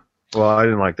 Yeah. Well, I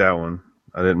didn't like that one.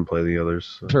 I didn't play the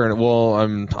others. So. Well,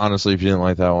 I'm honestly, if you didn't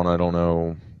like that one, I don't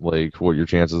know like what your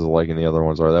chances of liking the other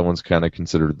ones are. That one's kind of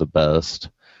considered the best.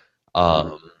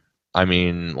 I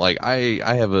mean, like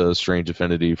I have a strange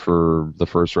affinity for the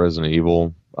first Resident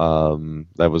Evil.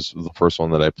 That was the first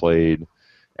one that I played,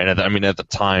 and at the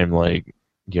time, like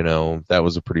that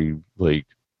was a pretty like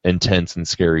intense and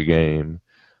scary game.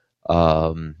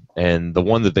 And the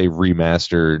one that they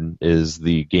remastered is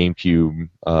the GameCube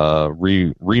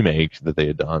remake that they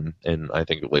had done in, I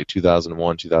think, like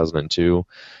 2001, 2002.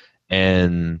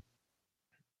 And,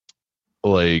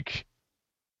 like,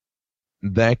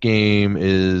 that game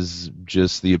is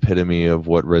just the epitome of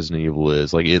what Resident Evil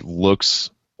is. Like,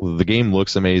 the game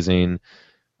looks amazing.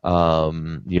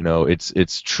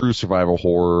 It's true survival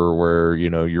horror where,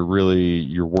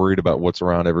 you're worried about what's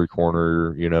around every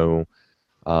corner,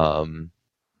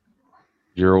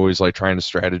 you're always like trying to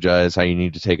strategize how you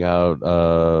need to take out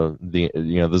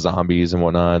the zombies and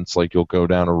whatnot. It's like you'll go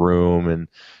down a room and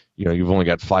you've only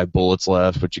got 5 bullets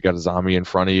left, but you got a zombie in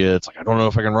front of you. It's like I don't know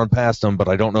if I can run past him, but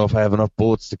I don't know if I have enough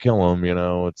bullets to kill him.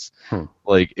 It's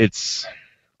like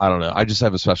I don't know. I just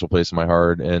have a special place in my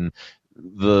heart, and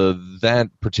that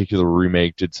particular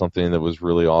remake did something that was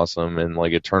really awesome, and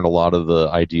like it turned a lot of the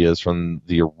ideas from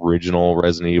the original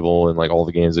Resident Evil and like all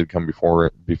the games that had come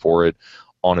before it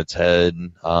on its head.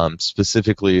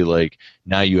 Specifically, like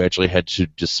now you actually had to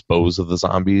dispose of the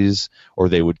zombies, or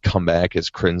they would come back as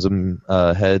Crimson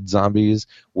Head zombies,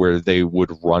 where they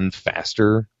would run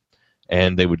faster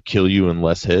and they would kill you in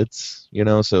less hits.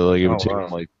 So like it would take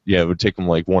them it would take them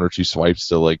like 1 or 2 swipes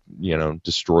to like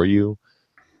destroy you.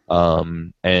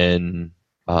 And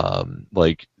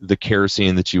like the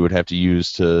kerosene that you would have to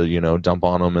use to, dump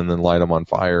on them and then light them on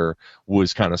fire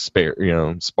was kind of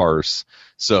sparse.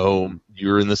 So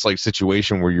you're in this like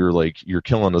situation where you're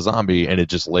killing a zombie and it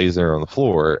just lays there on the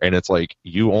floor, and it's like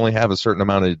you only have a certain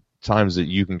amount of times that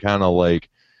you can kind of like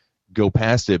go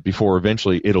past it before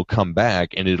eventually it'll come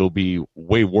back and it'll be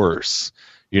way worse.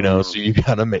 So you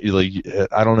gotta make, like,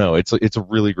 I don't know. It's a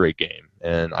really great game,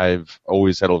 and I've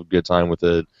always had a good time with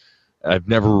it. I've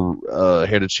never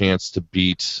had a chance to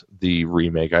beat the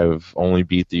remake. I've only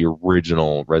beat the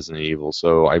original Resident Evil,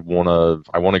 so I wanna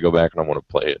go back and I want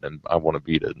to play it and I want to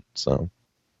beat it. So,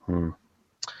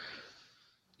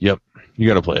 Yep, you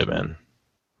gotta play it, man.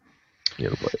 You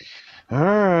gotta play it. All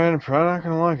right, I'm probably not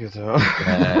gonna like it though.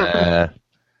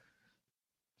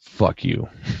 Fuck you.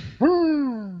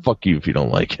 Fuck you if you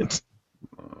don't like it.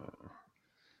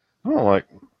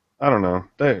 I don't know.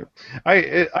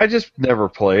 I just never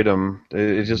played them.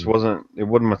 It just wasn't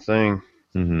my thing.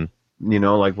 Mm-hmm.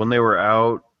 Like when they were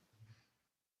out.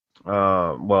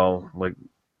 That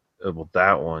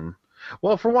one.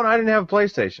 Well, for one, I didn't have a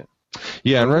PlayStation.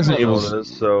 Yeah, and Resident Evil's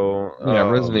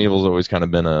Resident Evil's always kind of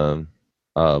been a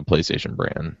PlayStation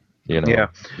brand. Yeah.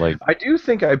 Like I do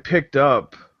think I picked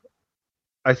up.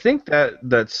 I think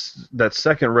that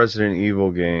second Resident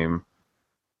Evil game.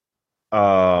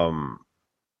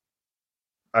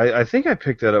 I think I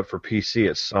picked that up for PC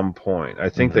at some point. I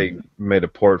think they made a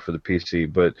port for the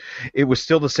PC, but it was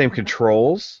still the same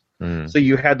controls. So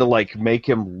you had to like make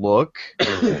him look.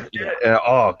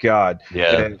 Oh God.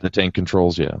 Yeah, the tank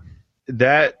controls. Yeah.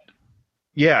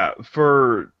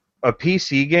 For a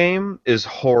PC game is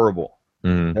horrible.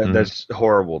 Mm-hmm. That's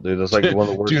horrible, dude. That's like one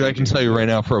of the worst. Dude, I can tell you right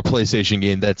now, for a PlayStation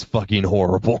game, that's fucking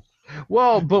horrible.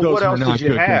 Well, but what else did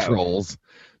you have? Controls.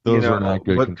 Those are not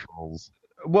good controls.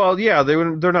 Well, yeah,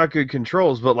 they're not good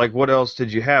controls, but like, what else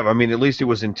did you have? I mean, at least it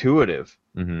was intuitive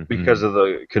because of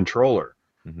the controller.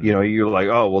 Mm-hmm. You're like,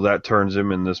 oh, well, that turns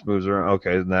him and this moves around.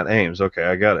 Okay, and that aims. Okay,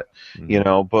 I got it.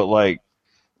 Mm-hmm. But like,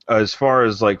 as far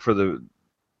as like for the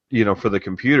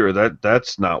computer,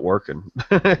 that's not working.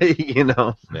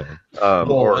 Yeah.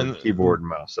 Or keyboard and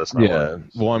mouse. That's not working.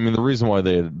 Well, I mean, the reason why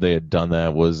they had done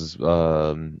that was,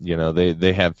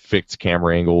 they have fixed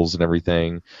camera angles and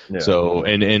everything. Yeah. So,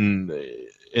 and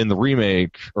in the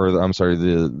remake, or I'm sorry,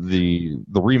 the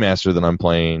remaster that I'm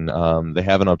playing, they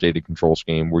have an updated control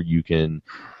scheme where you can,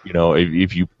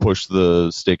 if you push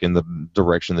the stick in the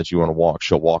direction that you want to walk,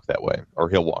 she'll walk that way, or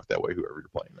he'll walk that way, whoever you're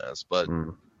playing as. But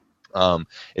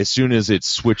as soon as it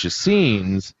switches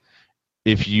scenes,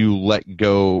 if you let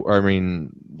go,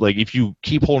 if you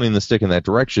keep holding the stick in that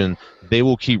direction, they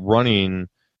will keep running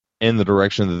in the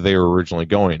direction that they were originally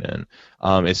going in.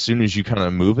 As soon as you kind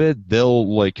of move it,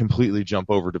 they'll like completely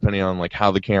jump over depending on like how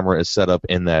the camera is set up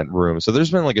in that room. So there's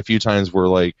been like a few times where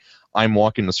like I'm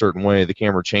walking a certain way, the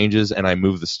camera changes, and I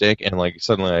move the stick, and like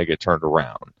suddenly I get turned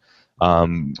around.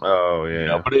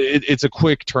 But it's a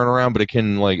quick turnaround, but it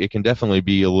can definitely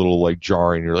be a little like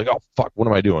jarring. You're like, oh fuck, what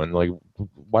am I doing? Like,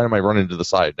 why am I running to the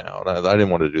side now? And I didn't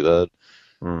want to do that.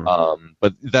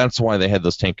 But that's why they had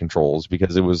those tank controls,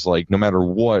 because it was like no matter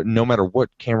what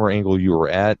camera angle you were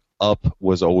at, up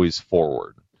was always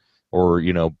forward, or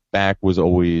back was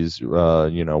always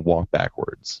walk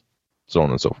backwards, so on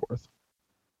and so forth.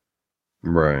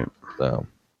 Right. So,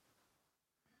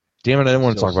 damn it, I didn't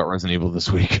want to talk about Resident Evil this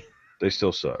week. They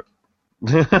still suck.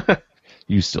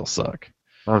 You still suck.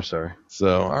 I'm sorry.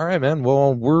 So, all right, man.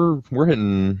 Well, we're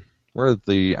at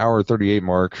the hour 38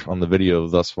 mark on the video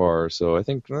thus far. So I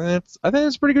think it's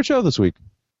a pretty good show this week.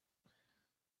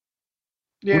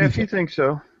 Yeah, if you think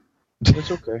so,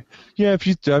 it's okay. Yeah, if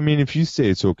you say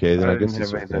it's okay, then I guess didn't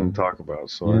have anything to talk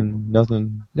about. So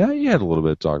nothing. Yeah, you had a little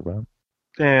bit to talk about.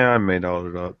 Yeah, I made all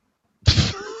of it up.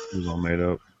 It was all made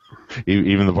up.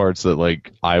 Even the parts that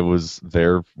like I was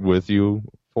there with you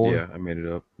for. Yeah, I made it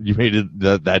up. You made it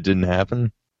that didn't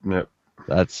happen. Yep.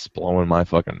 That's blowing my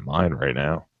fucking mind right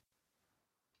now.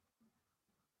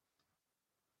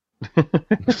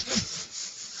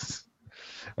 It's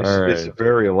a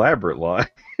very elaborate lie.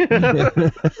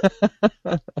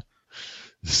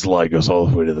 This lie goes all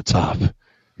the way to the top.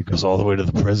 It goes all the way to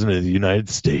the President of the United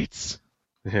States.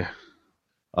 Yeah.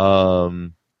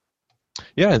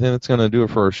 Yeah, I think that's going to do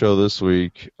it for our show this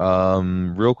week.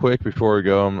 Real quick before we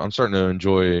go, I'm starting to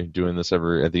enjoy doing this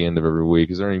at the end of every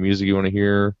week. Is there any music you want to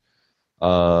hear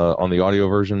on the audio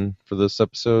version for this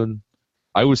episode?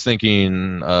 I was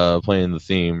thinking playing the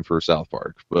theme for South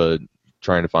Park, but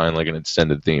trying to find like an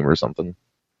extended theme or something.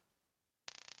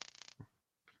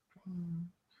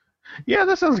 Yeah,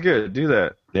 that sounds good. Do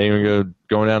that. Yeah, you want to go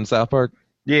going down to South Park?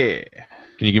 Yeah.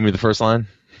 Can you give me the first line?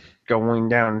 going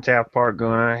down to South Park,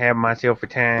 gonna have myself a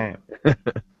time.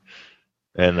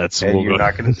 And that's And you're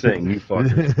not gonna sing, you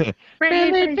fucker.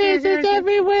 Friendly faces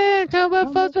everywhere, cover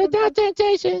folks without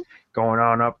temptation. Going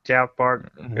on up South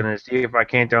Park, gonna see if I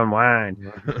can't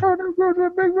unwind. All right,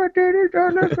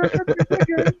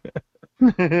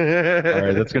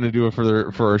 that's gonna do it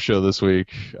for our show this week.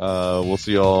 We'll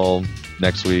see y'all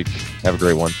next week. Have a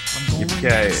great one.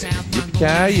 Yippee-ki-yay.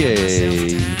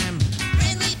 Yippee-ki-yay.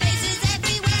 Friendly faces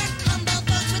everywhere, humble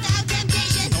folks without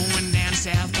temptation. Going down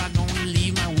south, I'm gonna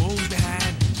leave my woes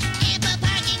behind. Ample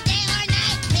parking day or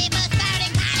night, people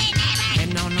spouting potty neighbors.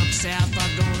 Heading on up south,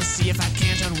 I'm gonna see if I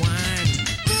can't unwind.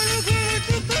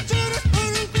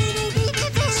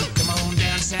 So come on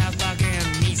down south, I can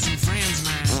meet some friends of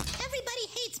mine. Everybody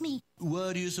hates me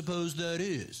Why do you suppose that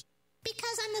is?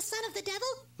 because I'm the son of the devil.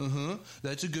 Uh-huh.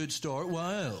 That's a good start.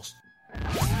 Why else?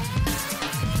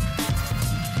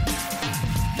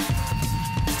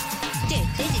 Dude,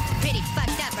 this is pretty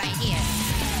fucked up right here.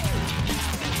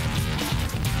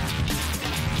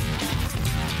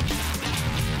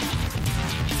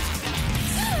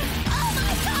 Oh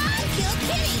my god! Killed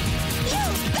Kitty! You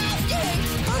bastard!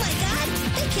 Oh my god!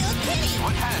 They killed Kitty!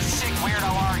 What kind of sick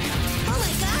weirdo are you? Oh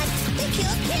my god! They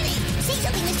killed Kitty! Say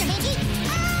something, Mr. Hanky!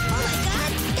 Oh my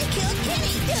god! They killed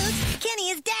Kitty! Dude, Kenny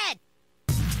is dead!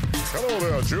 Hello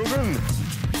there, children.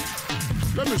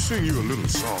 Let me sing you a little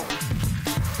song.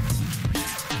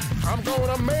 I'm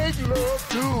gonna make love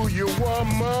to you,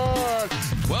 woman.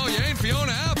 Well, you ain't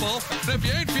Fiona Apple. And if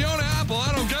you ain't Fiona Apple,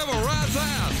 I don't give a rat's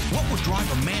ass. What would drive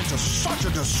a man to such a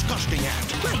disgusting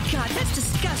act? My God, that's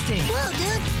disgusting. Whoa,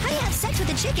 dude! How do you have sex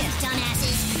with a chicken?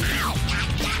 Dumbasses! Ow! God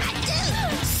damn it,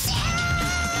 dude!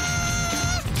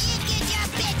 Sarah! You get your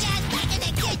bitch ass back in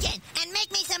the kitchen and make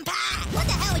me some pie! What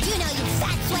the hell would you know, you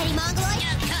fat, sweaty mongoloid?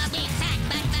 You call me fat,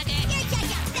 buttfucker! You're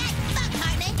such a fat fuck,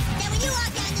 Hartman! That when you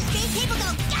walk down the street, people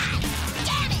go, God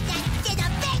damn it, that is a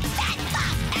big fat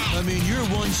fuck! I mean, you're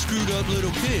one screwed up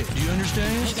little kid. Do you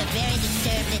understand? He's a very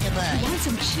disturbed little boy. Want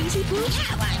some cheesy boots?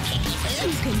 Yeah, I want kinky You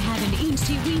food. can have an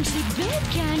eensy-weensy bed,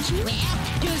 can't you? Well,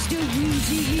 Just a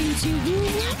weensy woo.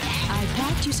 not bad. I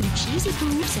packed you some cheesy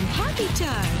boobs and happy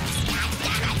times. God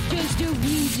damn it! Just a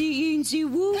weensy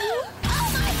woo. Oh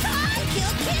my god! They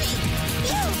killed Kitty!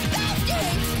 You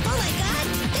bastard! Oh my god!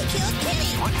 They killed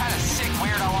Kitty! What kind of sick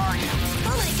weirdo are you?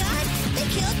 Oh my god! They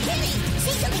killed Kitty!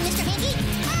 Say something, Mr. Hanky!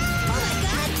 Oh my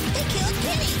god! They killed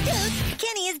Kitty! Dude,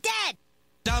 Kenny is dead!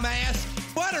 Dumbass.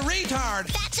 What a retard.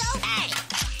 Fatso? Hey!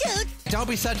 Dude! Don't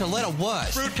be such a little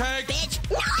wuss. Fruitcake. Bitch!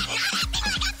 No, I'm not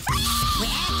acting like a freak!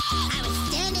 Well, I was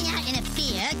standing out in a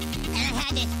field, and I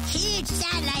had this huge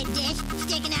satellite dish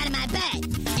sticking out of my butt.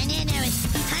 And then there was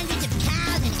hundreds of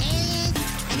cows and aliens,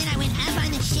 and then I went up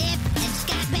on the ship, and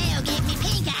Scott Baio gave me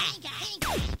pink eye.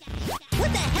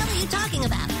 What the hell are you talking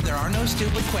about? There are no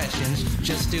stupid questions,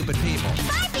 just stupid people.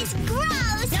 Barf is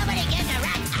gross! Nobody gives a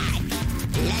rat's eye.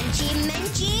 Lunchy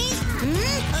munchies?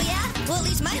 Hmm? Oh yeah? Well, at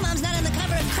least my mom's not on the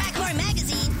cover of Crack Whore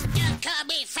magazine. Don't call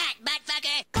me fat,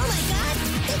 buttfucker. Oh my god,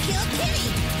 they killed Kitty.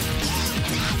 You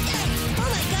bastard! Oh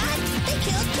my god, they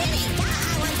killed Kitty. Yeah,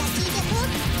 I want that cheesy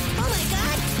hook. Oh my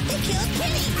god, they killed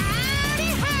Kitty. Howdy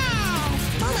how!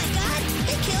 Oh my god,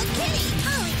 they killed Kitty.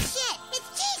 Holy shit, it's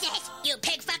Jesus! You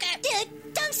pig fucker! Dude,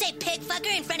 don't say pig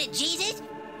fucker in front of Jesus.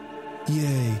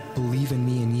 Yea, believe in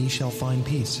me and ye shall find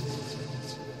peace.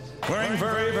 Wearing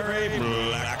very, very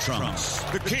black trunks.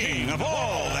 The king of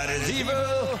all that is evil.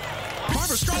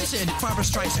 Barbara Streisand. Barbara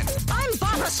Streisand. I'm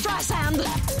Barbara Streisand.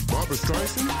 Barbara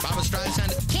Streisand? Barbara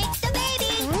Streisand. Kick the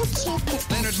baby!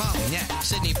 Leonard Maltin. Yeah.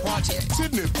 Sidney Poitier.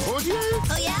 Sidney Poitier?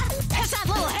 Oh yeah? Pass that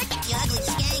little hick. You ugly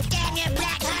skank. Damn your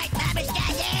black heart, Barbara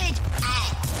Streisand! Hey,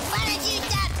 why don't you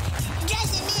stop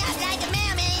dressing me up like a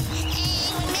mailman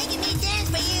and making me dance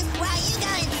for you while you go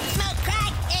and smoke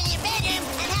crack in your bedroom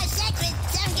and have sex with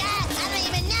some guy I don't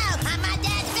even know on my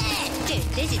dad's bed? Dude,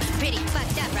 this is pretty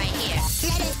fucked up right here.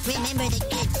 Let us remember the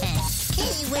good times.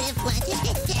 Kenny would have wanted it.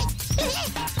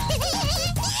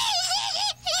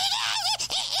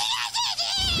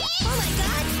 Oh my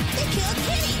god, they killed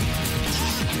Kitty! You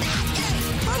bastard!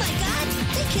 Oh my god,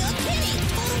 they killed Kitty!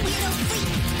 Oh, weirdo freak!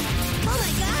 Oh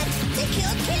my god, they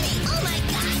killed Kitty! Oh my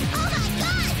god! Oh my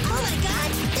god! Oh my god,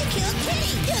 they killed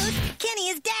Kitty! Dude, Kenny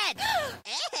is dead!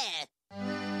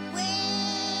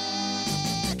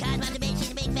 Well, Cosmo's a bitch,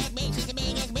 she's a big fat bitch, she's the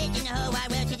biggest bitch in the whole wide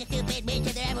world, she's a stupid bitch,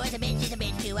 if there ever was a bitch, she's a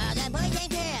bitch to all the boys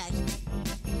and girls.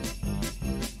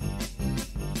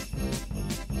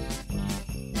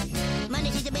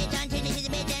 Monday she's a bitch, on Tuesday she's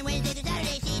a bitch, and Wednesday to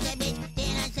Saturday she's a bitch.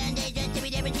 Then on Sunday, just to be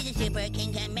different, she's a super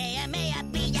king.